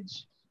with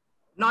age?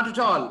 Not at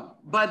all,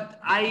 but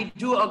I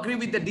do agree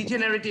with the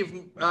degenerative,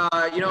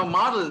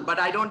 model, but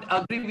I don't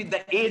agree with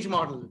the age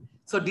model.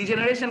 So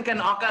degeneration can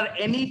occur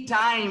any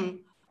time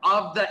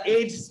of the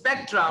age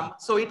spectrum.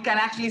 So it can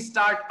actually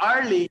start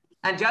early.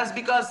 And just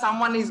because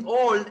someone is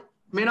old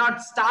may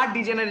not start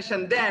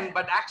degeneration then,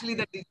 but actually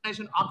the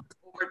degeneration occurs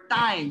over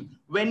time.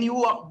 When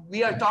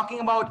we are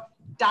talking about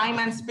time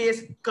and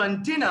space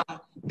continuum,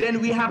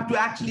 then we have to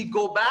actually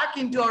go back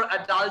into our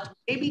adult,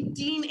 maybe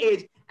teen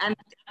age, and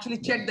actually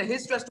check the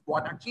history as to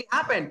what actually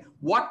happened,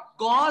 what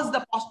caused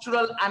the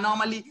postural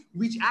anomaly,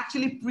 which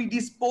actually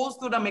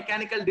predisposed to the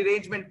mechanical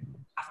derangement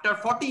after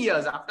 40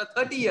 years, after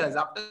 30 years,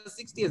 after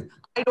 60 years,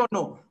 I don't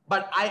know.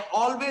 But I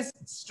always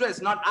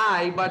stress, not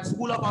I, but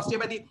School of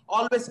Osteopathy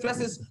always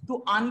stresses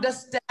to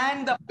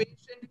understand the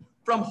patient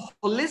from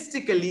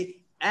holistically,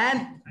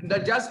 and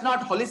just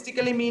not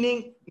holistically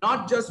meaning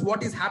not just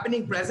what is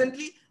happening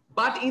presently,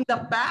 but in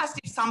the past,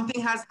 if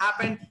something has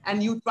happened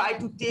and you try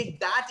to take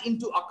that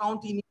into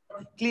account in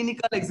your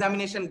clinical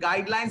examination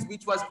guidelines,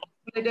 which was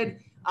formulated.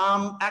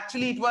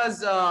 Actually, it was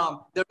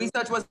the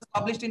research was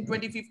published in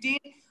 2015.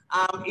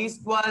 It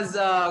was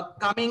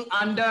coming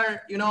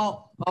under,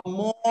 a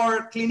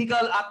more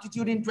clinical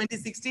aptitude in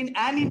 2016,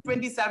 and in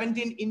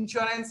 2017,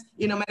 insurance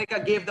in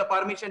America gave the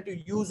permission to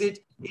use it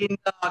in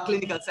the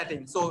clinical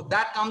setting. So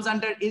that comes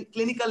under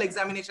clinical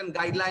examination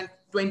guideline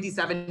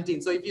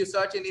 2017. So if you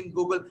search it in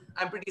Google,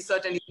 I'm pretty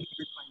certain you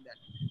will find that.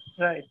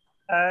 Right.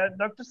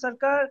 Dr.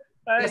 Sarkar,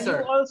 Yes, you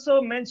sir.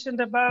 also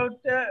mentioned about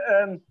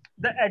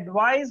the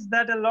advice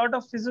that a lot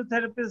of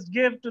physiotherapists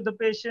give to the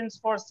patients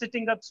for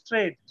sitting up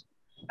straight,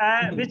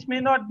 which may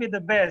not be the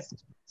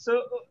best.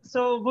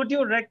 So would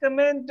you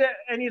recommend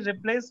any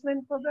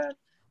replacement for that?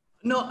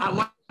 No,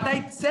 what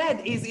I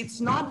said is it's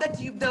not that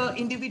the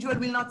individual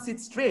will not sit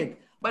straight,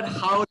 but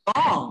how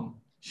long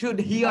should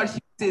he or she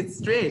sit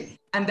straight?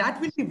 And that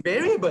will be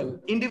variable.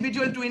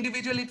 Individual to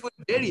individual, it will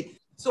vary.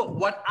 So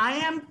what I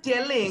am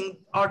telling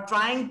or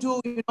trying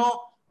to,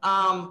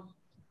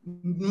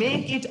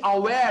 make it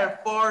aware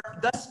for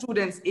the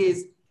students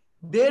is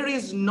there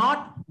is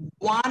not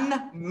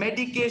one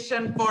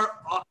medication for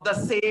the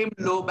same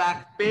low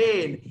back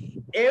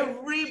pain.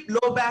 Every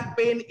low back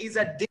pain is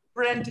a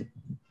different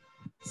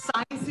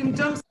sign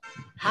symptoms,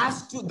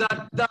 has to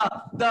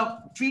the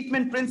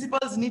treatment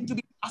principles need to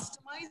be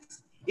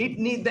customized.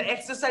 The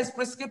exercise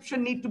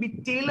prescription need to be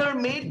tailor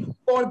made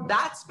for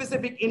that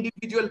specific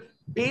individual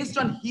based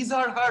on his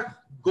or her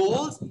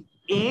goals,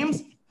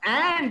 aims,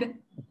 and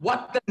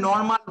what the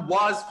normal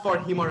was for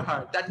him or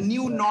her, that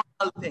new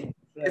normal thing,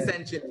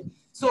 essentially.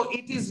 So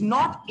it is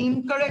not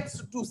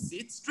incorrect to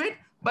sit straight,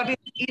 but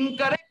it's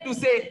incorrect to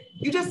say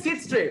you just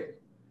sit straight.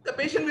 The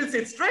patient will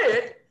sit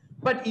straight,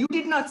 but you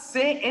did not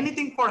say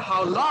anything for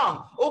how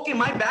long. Okay,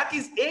 my back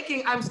is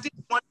aching, I'm still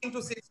wanting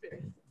to sit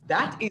straight.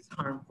 That is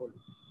harmful.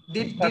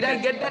 Did I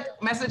get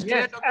that message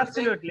clear? Yes,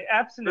 absolutely,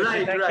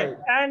 absolutely. Right, right.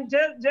 And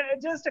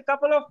just a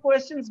couple of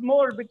questions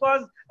more,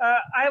 because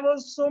I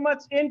was so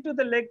much into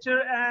the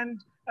lecture,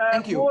 and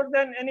more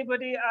than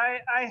anybody,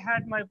 I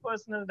had my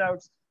personal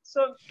doubts.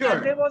 So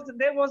there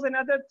was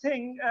another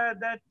thing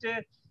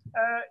that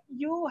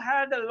you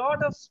had a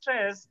lot of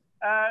stress,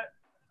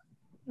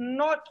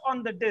 not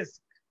on the disc,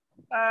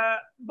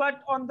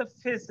 but on the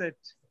facet.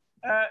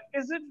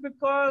 Is it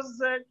because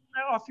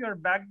of your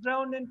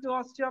background into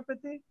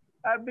osteopathy?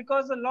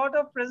 Because a lot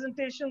of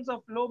presentations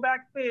of low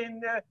back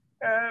pain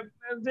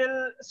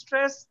will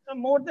stress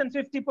more than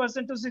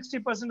 50% to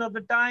 60% of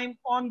the time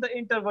on the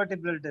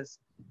intervertebral disc.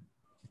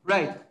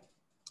 Right.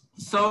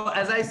 So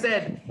as I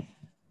said,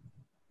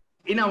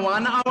 in a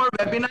 1-hour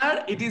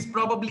webinar, it is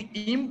probably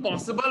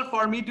impossible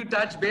for me to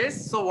touch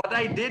base. So what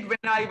I did when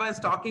I was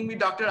talking with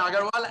Dr.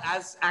 Agarwal,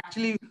 as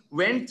actually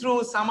went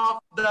through some of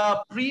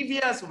the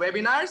previous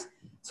webinars.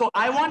 So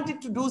I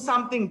wanted to do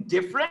something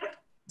different.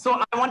 So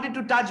I wanted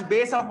to touch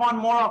base upon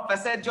more of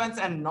facet joints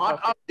and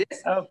not of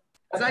this.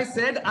 As I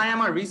said, I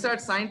am a research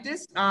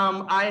scientist.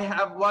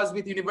 I was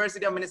with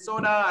University of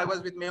Minnesota. I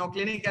was with Mayo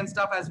Clinic and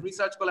stuff as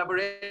research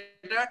collaborator.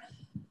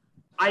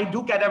 I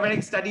do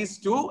cadaveric studies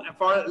too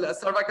for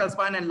cervical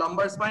spine and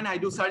lumbar spine. I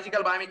do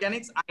surgical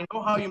biomechanics. I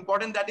know how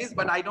important that is,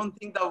 but I don't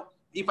think that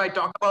if I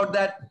talk about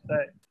that,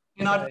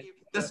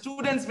 the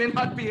students may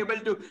not be able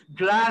to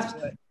grasp.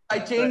 I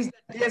change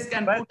the disc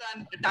and put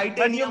on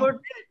titanium.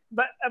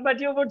 But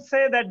you would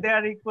say that they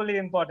are equally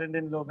important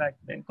in low back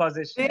pain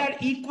causation. They are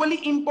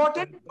equally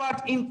important,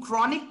 but in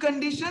chronic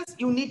conditions,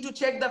 you need to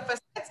check the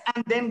facets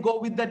and then go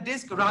with the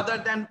disc rather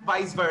than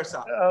vice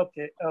versa.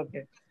 Okay.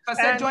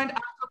 Facet joint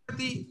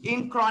arthropathy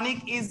in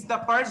chronic is the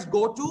first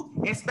go-to,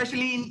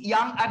 especially in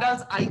young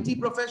adults, IT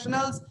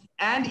professionals,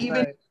 and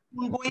even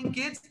school-going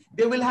kids.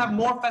 They will have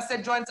more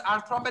facet joints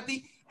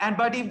arthropathy.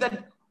 But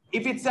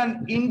if it's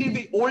an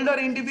older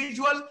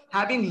individual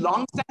having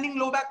long-standing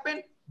low back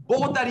pain,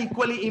 both are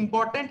equally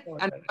important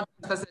and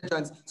facet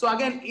joints. So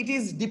again, it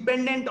is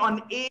dependent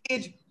on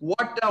age,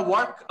 what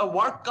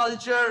work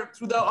culture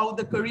through how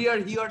the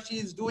career he or she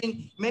is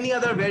doing, many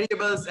other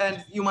variables,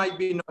 and you might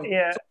be knowing.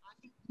 Yeah. So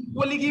I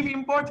equally give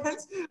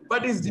importance,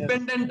 but it's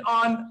dependent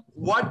on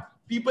what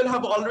people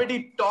have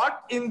already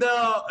taught in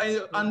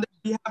the on the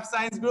rehab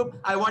science group.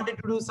 I wanted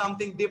to do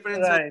something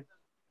different. Right.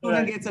 So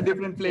student gets a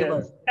different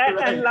flavor. Yes.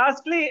 And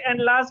lastly,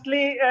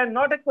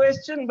 not a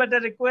question, but a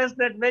request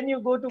that when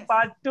you go to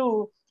part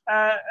 2,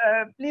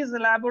 please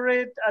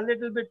elaborate a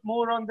little bit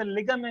more on the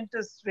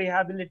ligamentous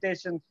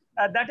rehabilitation.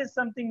 That is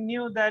something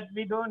new that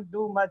we don't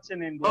do much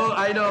in India. Oh,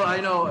 I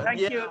know.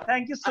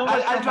 Thank you so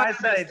much from my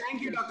side.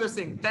 Thank you, Dr.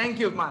 Singh. Thank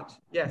you much.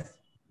 Yes.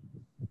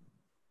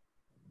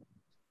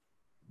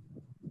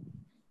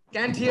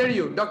 Can't hear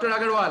you, Dr.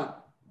 Agarwal.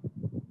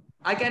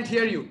 I can't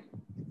hear you.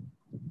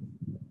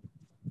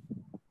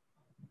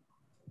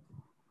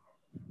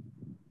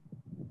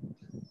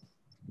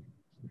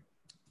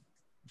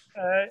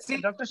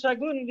 Dr.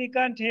 Shagun, we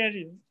can't hear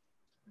you.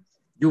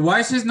 Your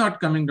voice is not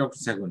coming, Dr.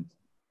 Shagun.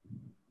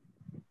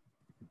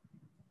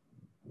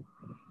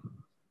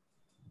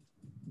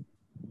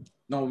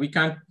 No, we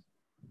can't.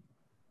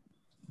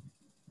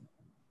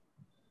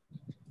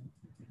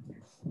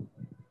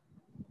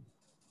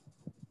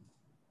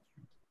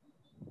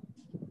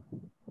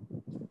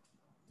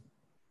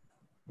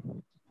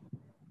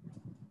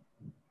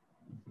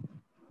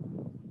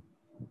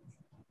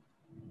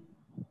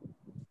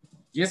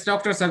 Yes,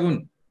 Dr.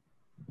 Shagun.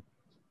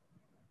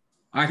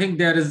 I think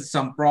there is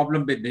some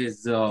problem with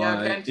his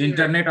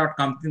internet or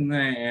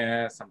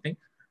something.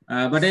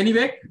 But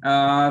anyway,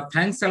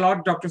 thanks a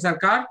lot, Dr.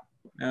 Sarkar,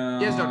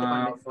 yes, Dr.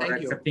 Pandey. for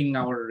accepting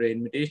our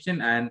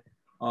invitation, and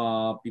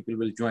people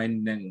will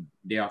join then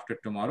day after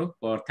tomorrow.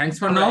 Thanks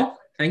for now.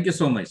 Thank you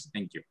so much.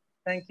 Thank you.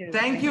 Thank you.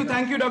 Thank you.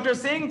 Thank you, Dr.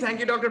 Singh. Thank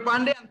you, Dr.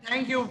 Pandey. And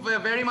thank you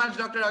very much,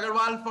 Dr.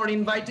 Agarwal, for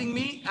inviting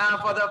me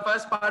for the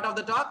first part of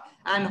the talk.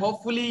 And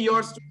hopefully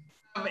your students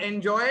have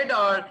enjoyed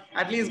or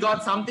at least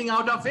got something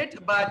out of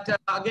it. But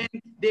again,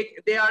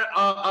 they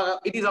are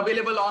it is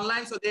available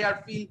online, so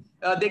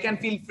they can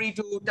feel free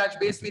to touch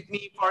base with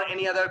me for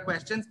any other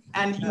questions,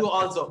 and you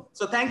also.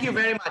 So thank you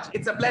very much.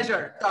 It's a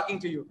pleasure talking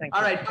to you.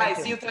 All right, bye.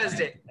 See you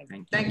Thursday. Thank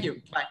you. Thank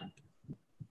you. Bye.